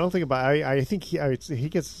 by. I don't think I think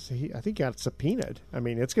he got subpoenaed. I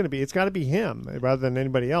mean, it's got to be him rather than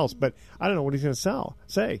anybody else. But I don't know what he's going to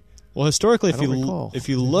say. Well, historically, if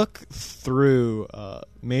you look through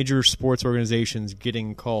major sports organizations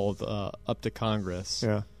getting called up to Congress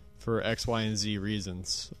for X, Y, and Z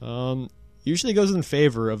reasons, usually goes in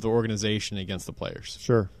favor of the organization against the players.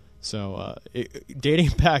 Sure. So dating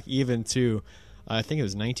back even to, I think it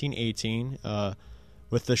was 1918,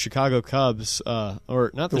 with the Chicago Cubs, or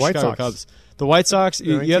not the Chicago Cubs, the White Sox.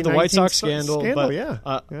 You have the White Sox scandal, but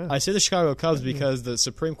I say the Chicago Cubs because the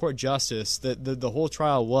Supreme Court justice, the whole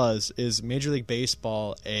trial is Major League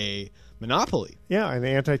Baseball a monopoly? Yeah, and the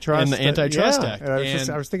Antitrust Act.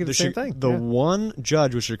 I was thinking the same thing. The one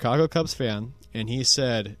judge was a Chicago Cubs fan, and he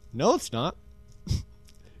said, "No, it's not.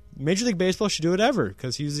 Major League Baseball should do whatever,"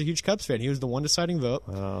 because he was a huge Cubs fan. He was the one deciding vote.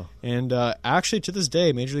 Oh. And actually, to this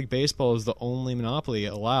day, Major League Baseball is the only monopoly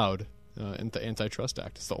allowed in the Antitrust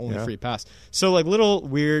Act. It's the only free pass. So, like, little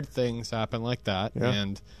weird things happen like that. Yeah.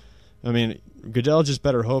 And, I mean, Goodell just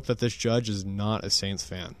better hope that this judge is not a Saints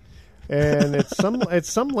fan. And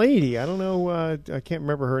it's some lady. I don't know. I can't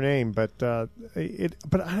remember her name, but I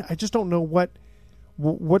just don't know what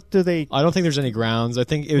do they. I don't think there's any grounds. I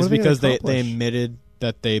think it was because they admitted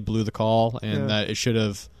that they blew the call and that it should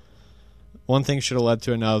have. One thing should have led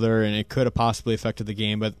to another, and it could have possibly affected the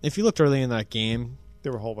game. But if you looked early in that game,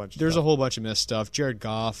 there were a whole bunch. There's a whole bunch of missed stuff. Jared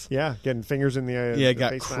Goff, getting fingers in the eye. Yeah,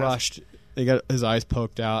 got crushed. They got his eyes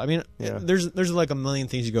poked out. I mean, there's like a million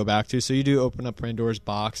things you go back to. So you do open up Pandora's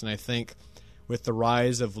box, and I think with the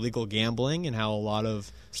rise of legal gambling and how a lot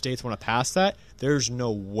of states want to pass that, there's no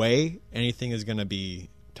way anything is going to be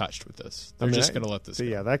touched with this. They're just going to let this go.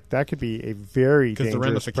 Yeah, that could be a very dangerous the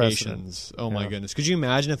ramifications. precedent. Oh my goodness! Could you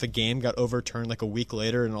imagine if a game got overturned like a week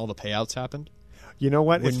later and all the payouts happened? You know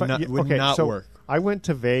what? Would not work. I went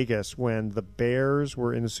to Vegas when the Bears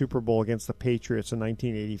were in the Super Bowl against the Patriots in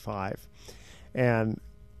 1985, and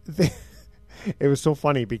it was so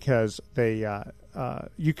funny because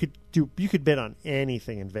you could bet on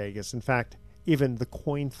anything in Vegas. In fact, even the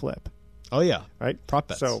coin flip. Oh yeah, right. Prop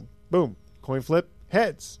bets. So boom, coin flip,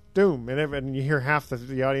 heads, doom, and you hear half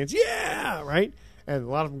the audience, yeah, right, and a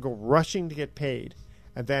lot of them go rushing to get paid,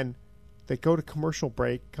 and then they go to commercial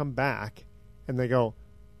break, come back, and they go,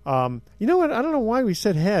 you know what? I don't know why we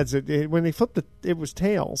said heads. When they flipped it was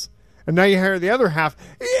tails, and now you hear the other half,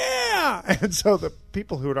 yeah, and so the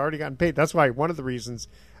people who had already gotten paid. That's why one of the reasons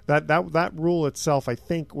that rule itself, I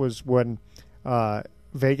think, was when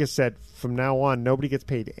Vegas said from now on nobody gets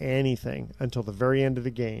paid anything until the very end of the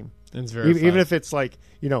game. It's even if it's like,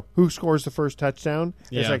 who scores the first touchdown.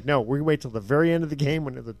 Yeah. It's like, no, we wait till the very end of the game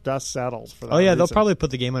when the dust settles for that. Oh yeah, reason. they'll probably put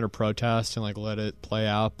the game under protest and like let it play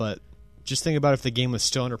out. But just think about if the game was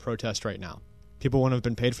still under protest right now. People wouldn't have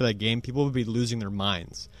been paid for that game. People would be losing their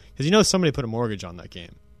minds because somebody put a mortgage on that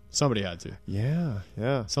game. Somebody had to.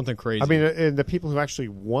 Yeah. Something crazy. I mean, and the people who actually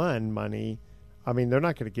won money I mean, they're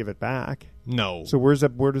not going to give it back. No. So where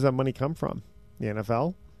does that money come from? The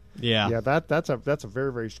NFL? Yeah. Yeah, that's a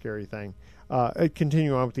very, very scary thing.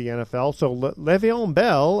 Continue on with the NFL. So Le'Veon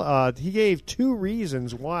Bell, he gave 2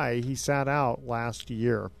 reasons why he sat out last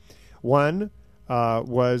year. One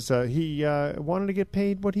was he wanted to get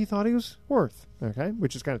paid what he thought he was worth, okay,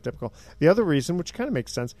 which is kind of typical. The other reason, which kind of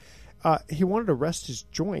makes sense, he wanted to rest his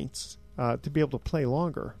joints to be able to play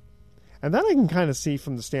longer. And that I can kind of see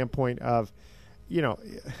from the standpoint of, your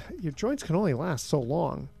joints can only last so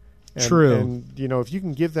long. True. And, if you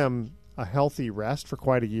can give them a healthy rest for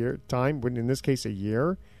quite a time, in this case a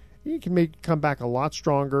year, you can maybe come back a lot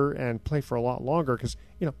stronger and play for a lot longer because,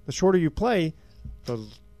 the shorter you play, the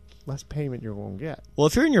less payment you're going to get. Well,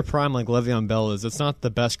 if you're in your prime like Le'Veon Bell is, it's not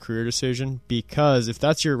the best career decision because if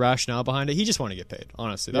that's your rationale behind it, he just wanted to get paid,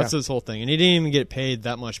 honestly. That's his whole thing. And he didn't even get paid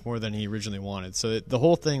that much more than he originally wanted. So the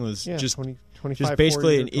whole thing was just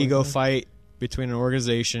basically an ego fight between an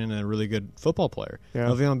organization and a really good football player. Yeah.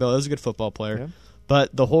 Le'Veon Bell is a good football player. Yeah.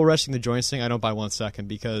 But the whole resting the joints thing, I don't buy 1 second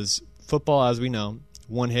because football, as we know,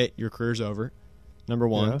 one hit, your career's over. Number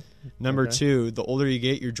one. Yeah. Number two, the older you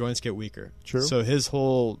get, your joints get weaker. True. So his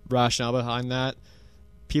whole rationale behind that,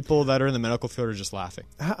 people that are in the medical field are just laughing.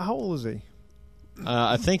 How old is he?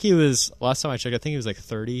 I think he was, last time I checked, I think he was like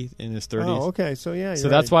 30, in his 30s. Oh, okay. So, yeah. So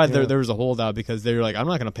that's why there was a holdout because they were like, I'm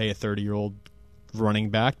not going to pay a 30-year-old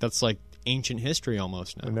running back. That's like ancient history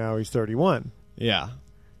almost now. And now he's 31. Yeah.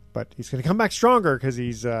 But he's going to come back stronger because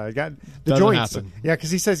he's got the Doesn't joints. Happen. Yeah,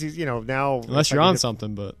 because he says he's, now. Unless you're on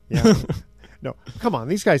something, but. Yeah. No, come on.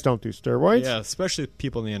 These guys don't do steroids. Yeah, especially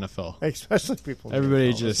people in the NFL. Especially people in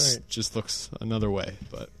Everybody the NFL. just looks another way,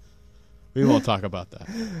 but we won't talk about that.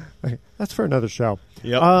 Okay, that's for another show.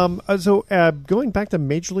 Yep. So going back to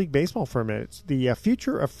Major League Baseball for a minute, the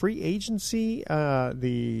future of free agency,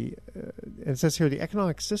 it says here, the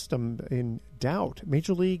economic system in doubt.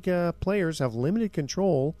 Major League players have limited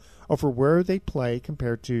control over where they play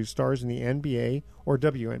compared to stars in the NBA or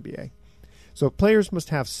WNBA. So players must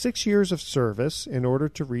have 6 years of service in order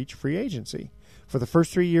to reach free agency. For the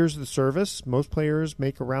first 3 years of the service, most players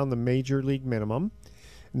make around the major league minimum.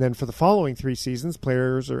 And then for the following 3 seasons,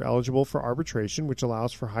 players are eligible for arbitration, which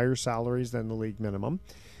allows for higher salaries than the league minimum.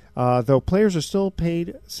 Though players are still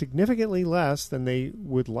paid significantly less than they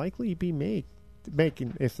would likely be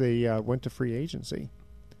making if they went to free agency.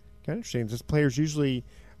 Kind of interesting. These players usually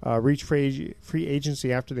reach free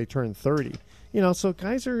agency after they turn 30. So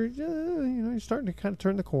guys are, you're starting to kind of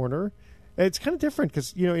turn the corner. It's kind of different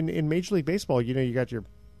because, in Major League Baseball, you got your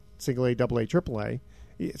single A, double A, triple A.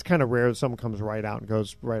 It's kind of rare that someone comes right out and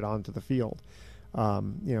goes right onto the field.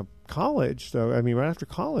 College, though, right after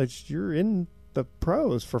college, you're in the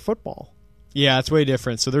pros for football. Yeah, it's way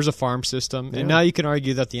different. So there's a farm system, and now you can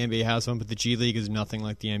argue that the NBA has one, but the G League is nothing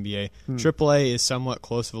like the NBA. AAA is somewhat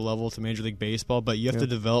close of a level to Major League Baseball, but you have to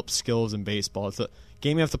develop skills in baseball. It's a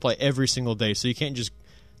game you have to play every single day, so you can't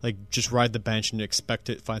just ride the bench and expect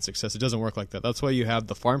to find success. It doesn't work like that. That's why you have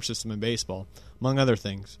the farm system in baseball, among other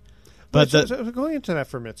things. But so going into that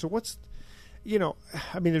for a minute, so what's,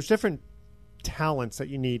 there's different talents that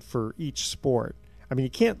you need for each sport. You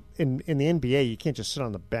can't, in the NBA, you can't just sit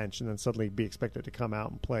on the bench and then suddenly be expected to come out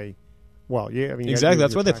and play well. Yeah, exactly.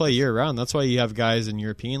 That's why they play year-round. That's why you have guys in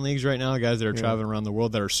European leagues right now, guys that are traveling around the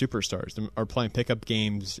world that are superstars, that are playing pickup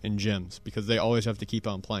games in gyms because they always have to keep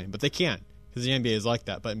on playing. But they can't because the NBA is like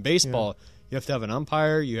that. But in baseball, you have to have an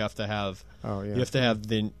umpire. You have to have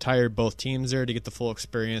the entire both teams there to get the full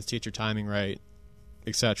experience, to get your timing right,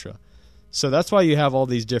 etc. So that's why you have all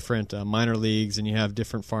these different minor leagues and you have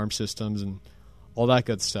different farm systems and all that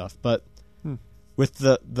good stuff. But with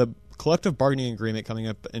the collective bargaining agreement coming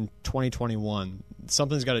up in 2021,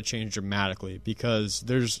 something's got to change dramatically because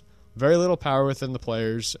there's very little power within the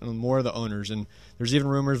players and more of the owners. And there's even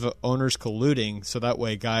rumors of owners colluding so that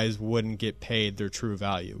way guys wouldn't get paid their true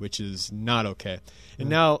value, which is not okay. And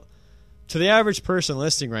now, to the average person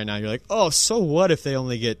listening right now, you're like, oh, so what if they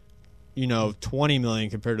only get, $20 million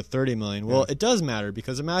compared to $30 million? Well, it does matter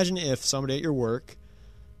because imagine if somebody at your work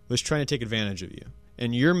was trying to take advantage of you,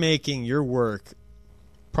 and you're making your work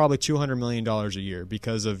probably $200 million a year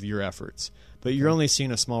because of your efforts, but you're only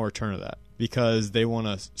seeing a small return of that because they want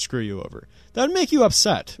to screw you over. That would make you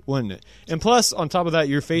upset, wouldn't it? And plus, on top of that,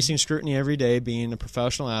 you're facing scrutiny every day being a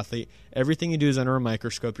professional athlete. Everything you do is under a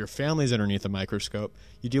microscope. Your family's underneath a microscope.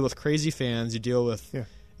 You deal with crazy fans. You deal with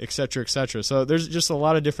et cetera, et cetera. So there's just a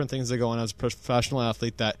lot of different things that go on as a professional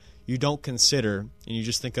athlete that you don't consider, and you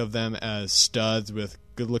just think of them as studs with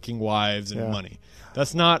good-looking wives and money.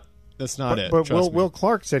 That's not That's not it. But Will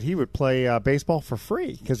Clark said he would play baseball for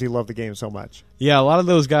free because he loved the game so much. Yeah, a lot of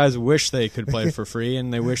those guys wish they could play for free,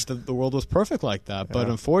 and they wish that the world was perfect like that. But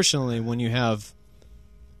unfortunately, when you have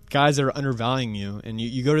guys that are undervaluing you, and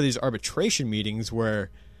you go to these arbitration meetings where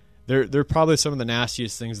they're probably some of the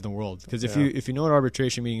nastiest things in the world. Because if you know what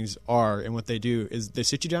arbitration meetings are and what they do is they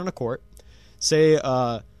sit you down in a court. Say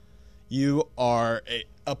you are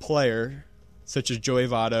a player such as Joey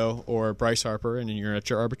Votto or Bryce Harper, and you're at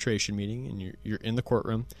your arbitration meeting and you're in the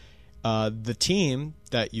courtroom. The team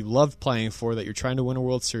that you love playing for, that you're trying to win a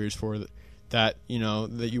World Series for, that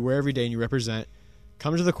you wear every day and you represent,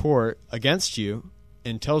 comes to the court against you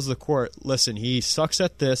and tells the court, listen, he sucks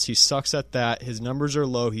at this, he sucks at that, his numbers are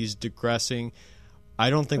low, he's digressing. I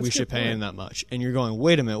don't think we should pay him that much. And you're going,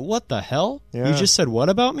 wait a minute, what the hell? Yeah. You just said what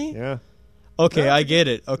about me? Yeah. Okay, I get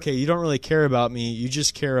it. Okay, you don't really care about me. You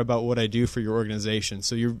just care about what I do for your organization.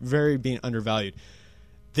 So you're very being undervalued.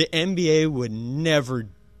 The NBA would never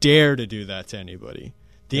dare to do that to anybody.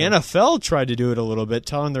 The NFL tried to do it a little bit,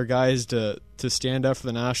 telling their guys to stand up for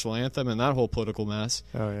the national anthem and that whole political mess.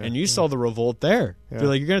 Oh, yeah. And you saw the revolt there. Yeah. They're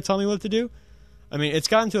like, you're going to tell me what to do? I mean, it's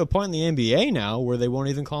gotten to a point in the NBA now where they won't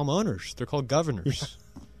even call them owners. They're called governors.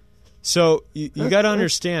 So you got to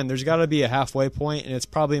understand there's got to be a halfway point, and it's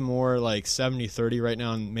probably more like 70-30 right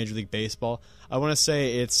now in Major League Baseball. I want to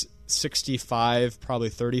say it's 65, probably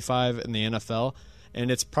 35 in the NFL, and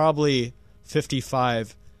it's probably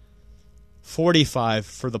 55-45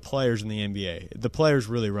 for the players in the NBA. The players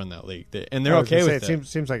really run that league, and they're okay with it.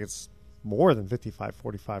 Seems like it's more than 55-45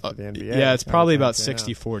 for the NBA. Yeah, it's probably about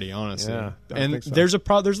 60-40, honestly. Yeah, and so. There's a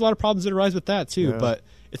lot of problems that arise with that too, but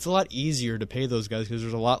it's a lot easier to pay those guys because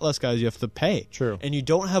there's a lot less guys you have to pay. True. And you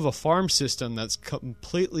don't have a farm system that's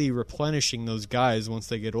completely replenishing those guys once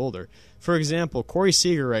they get older. For example, Corey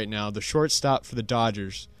Seager right now, the shortstop for the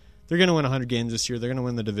Dodgers, they're going to win 100 games this year. They're going to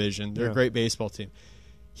win the division. They're a great baseball team.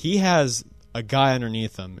 He has a guy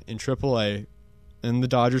underneath him in AAA in the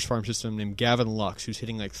Dodgers farm system named Gavin Lux, who's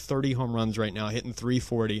hitting like 30 home runs right now, hitting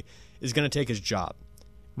 340, is going to take his job.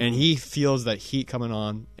 And he feels that heat coming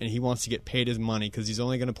on, and he wants to get paid his money because he's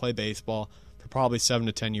only going to play baseball for probably 7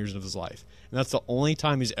 to 10 years of his life. And that's the only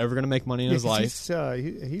time he's ever going to make money in his life.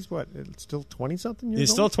 He's what, still 20-something years old?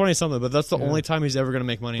 He's still 20-something, but that's the only time he's ever going to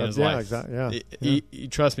make money in his life. Exactly.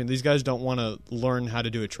 Trust me, these guys don't want to learn how to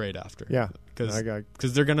do a trade after. Yeah.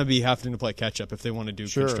 Because they're going to be having to play catch-up if they want to do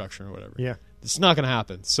construction or whatever. Yeah. It's not going to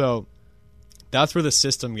happen. So that's where the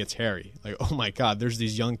system gets hairy. Like, oh my God, there's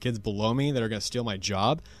these young kids below me that are going to steal my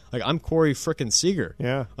job. Like, I'm Corey frickin' Seager.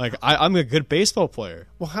 Yeah. Like, I'm a good baseball player.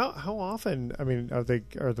 Well, how often? I mean, are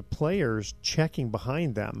the players checking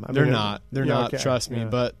behind them? They're not. Okay. Trust me.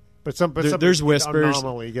 But there's whispers.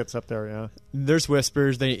 Anomaly gets up there. Yeah. There's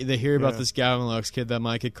whispers. They hear about this Gavin Lux kid that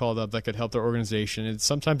might get called up that could help their organization. And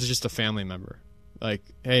sometimes it's just a family member. Like,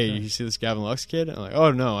 hey, you see this Gavin Lux kid? And I'm like,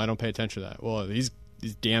 oh no, I don't pay attention to that. Well, he's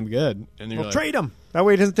damn good. And well, trade him. That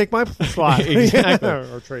way he doesn't take my slot. Exactly.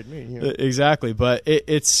 Or trade me. Yeah. Exactly. But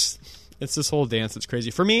it's this whole dance that's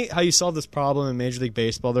crazy. For me, how you solve this problem in Major League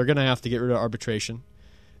Baseball, they're going to have to get rid of arbitration.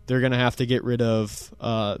 They're going to have to get rid of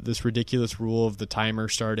this ridiculous rule of the timer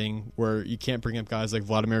starting where you can't bring up guys like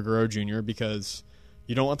Vladimir Guerrero Jr. because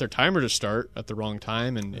you don't want their timer to start at the wrong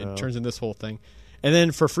time, and it turns into this whole thing. And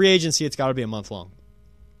then for free agency, it's got to be a month long.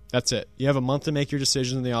 That's it. You have a month to make your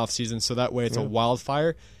decisions in the offseason, so that way it's a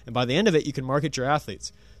wildfire. And by the end of it, you can market your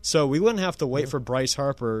athletes. So we wouldn't have to wait for Bryce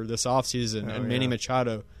Harper this offseason and Manny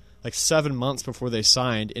Machado like 7 months before they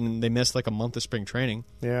signed, and they missed like a month of spring training.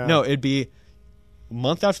 Yeah. No, it'd be a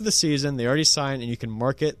month after the season. They already signed, and you can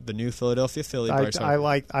market the new Philadelphia Philly. Bryce Harper.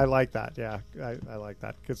 I like that. Yeah, I like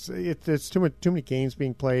that because it's too many games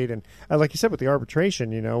being played, and like you said with the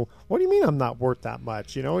arbitration, what do you mean I'm not worth that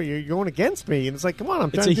much? You're going against me, and it's like, come on,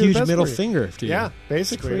 I'm trying to do the best. It's a huge middle finger to you. Yeah,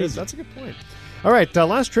 basically, that's a good point. All right,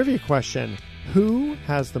 last trivia question: who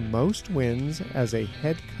has the most wins as a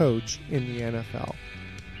head coach in the NFL?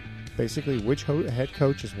 Basically, which head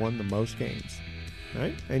coach has won the most games?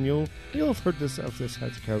 Right, and you'll have heard of this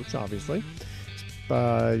head coach, obviously.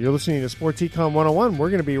 You're listening to Sports Econ 101. We're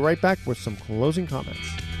going to be right back with some closing comments.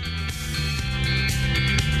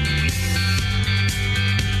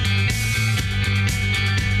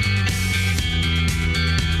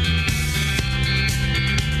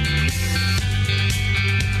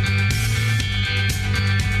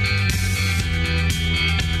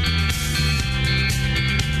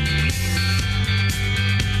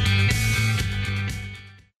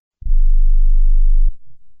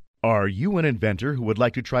 Are you an inventor who would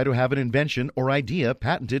like to try to have an invention or idea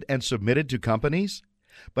patented and submitted to companies?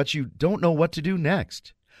 But you don't know what to do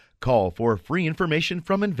next? Call for free information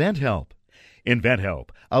from InventHelp. InventHelp,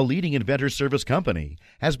 a leading inventor service company,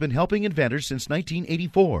 has been helping inventors since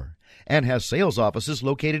 1984 and has sales offices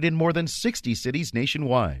located in more than 60 cities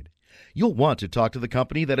nationwide. You'll want to talk to the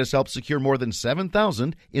company that has helped secure more than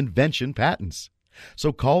 7,000 invention patents.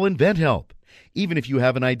 So call InventHelp. Even if you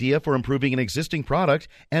have an idea for improving an existing product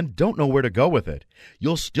and don't know where to go with it,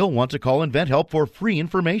 you'll still want to call InventHelp for free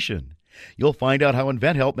information. You'll find out how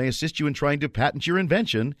InventHelp may assist you in trying to patent your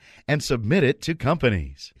invention and submit it to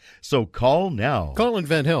companies. So call now. Call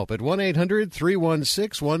InventHelp at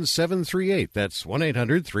 1-800-316-1738. That's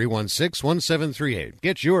 1-800-316-1738.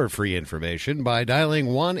 Get your free information by dialing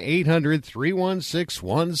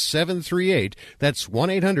 1-800-316-1738. That's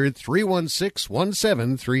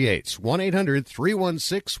 1-800-316-1738.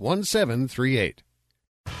 1-800-316-1738.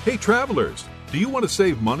 Hey, travelers, do you want to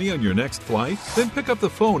save money on your next flight? Then pick up the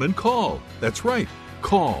phone and call. That's right,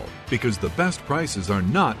 call, because the best prices are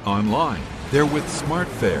not online. They're with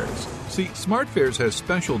SmartFares. See, SmartFares has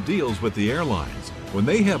special deals with the airlines. When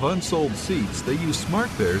they have unsold seats, they use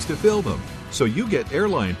SmartFares to fill them. So you get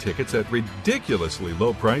airline tickets at ridiculously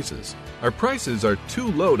low prices. Our prices are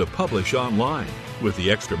too low to publish online. With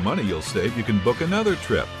the extra money you'll save, you can book another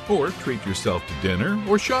trip or treat yourself to dinner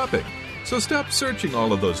or shopping. So stop searching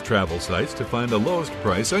all of those travel sites to find the lowest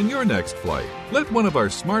price on your next flight. Let one of our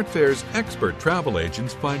SmartFares expert travel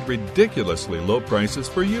agents find ridiculously low prices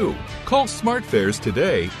for you. Call SmartFares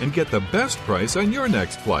today and get the best price on your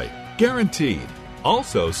next flight. Guaranteed.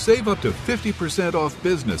 Also, save up to 50% off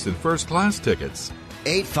business and first class tickets.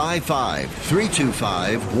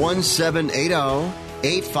 855-325-1780.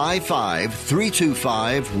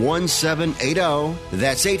 855-325-1780.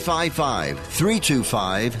 That's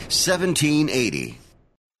 855-325-1780.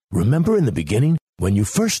 Remember in the beginning, when you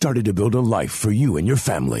first started to build a life for you and your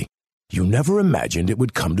family, you never imagined it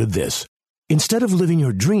would come to this. Instead of living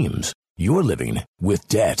your dreams, you're living with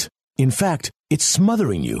debt. In fact, it's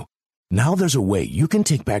smothering you. Now there's a way you can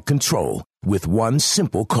take back control with one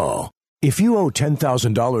simple call. If you owe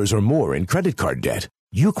 $10,000 or more in credit card debt,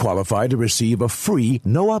 you qualify to receive a free,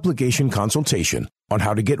 no-obligation consultation on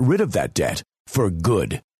how to get rid of that debt for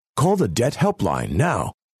good. Call the Debt Helpline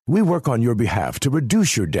now. We work on your behalf to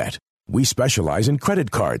reduce your debt. We specialize in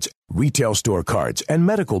credit cards, retail store cards, and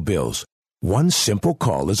medical bills. One simple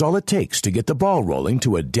call is all it takes to get the ball rolling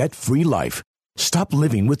to a debt-free life. Stop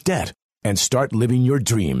living with debt and start living your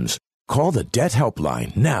dreams. Call the Debt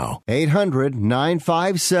Helpline now.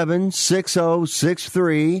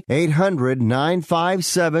 800-957-6063.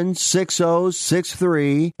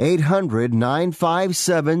 800-957-6063.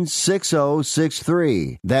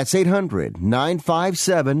 800-957-6063. That's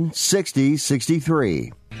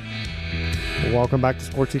 800-957-6063. Welcome back to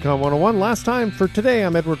Sports Econ 101. Last time for today,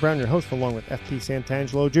 I'm Edward Brown, your host, along with F.P.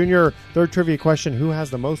 Santangelo Jr. Third trivia question, who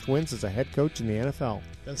has the most wins as a head coach in the NFL?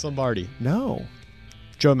 Vince Lombardi. No.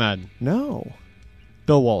 Joe Madden. No.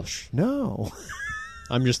 Bill Walsh. No.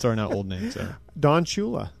 I'm just throwing out old names there. Don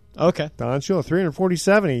Shula. Okay. Don Shula,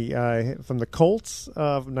 347 from the Colts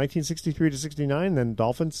of 1963 to 69, then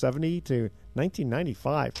Dolphins 70 to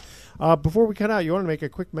 1995. Before we cut out, you want to make a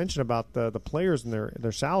quick mention about the players and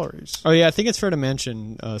their salaries. Oh, yeah, I think it's fair to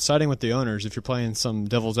mention, siding with the owners, if you're playing some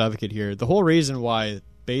devil's advocate here, the whole reason why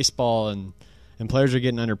baseball and players are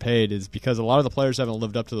getting underpaid is because a lot of the players haven't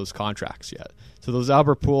lived up to those contracts yet. So those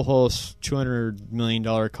Albert Pujols $200 million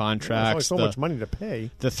contracts. There's only so much money to pay.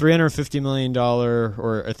 The $350 million,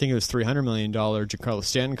 or I think it was $300 million Giancarlo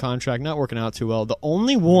Stanton contract, not working out too well. The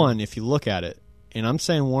only one, if you look at it, and I'm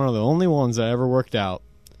saying one of the only ones that ever worked out,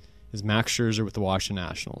 is Max Scherzer with the Washington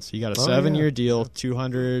Nationals. He got a 7-year deal,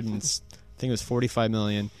 200 and I think it was $45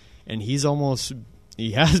 million, and he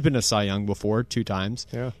has been a Cy Young before 2 times.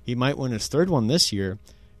 Yeah. He might win his 3rd one this year,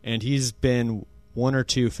 and he's been 1 or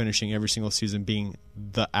 2 finishing every single season being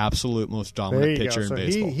the absolute most dominant pitcher in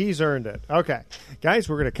baseball. He's earned it. Okay. Guys,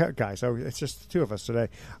 we're going to cut, guys. So it's just the 2 of us today.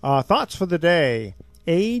 Thoughts for the day.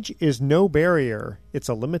 Age is no barrier. It's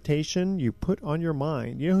a limitation you put on your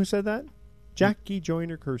mind. You know who said that? Jackie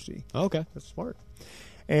Joyner Kersey. Okay. That's smart.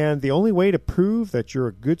 And the only way to prove that you're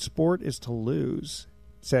a good sport is to lose,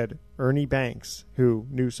 said Ernie Banks, who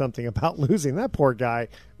knew something about losing. That poor guy.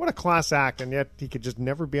 What a class act, and yet he could just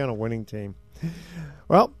never be on a winning team.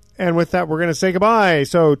 Well, and with that, we're going to say goodbye.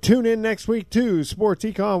 So tune in next week to Sports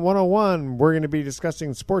Econ 101. We're going to be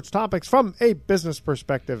discussing sports topics from a business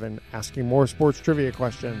perspective and asking more sports trivia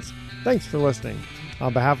questions. Thanks for listening.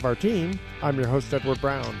 On behalf of our team, I'm your host, Edward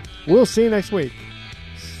Brown. We'll see you next week.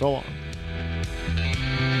 So long.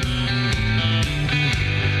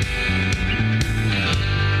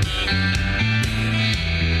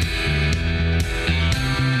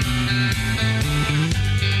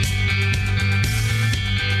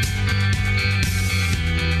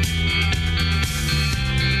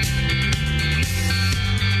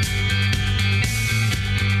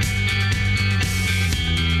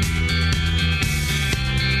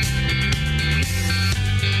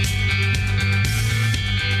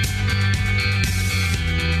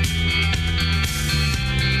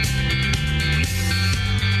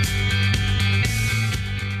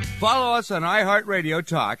 Follow us on iHeartRadio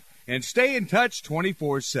Talk and stay in touch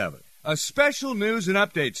 24/7. A special news and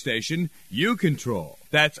update station you control.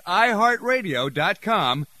 That's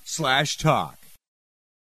iHeartRadio.com/talk.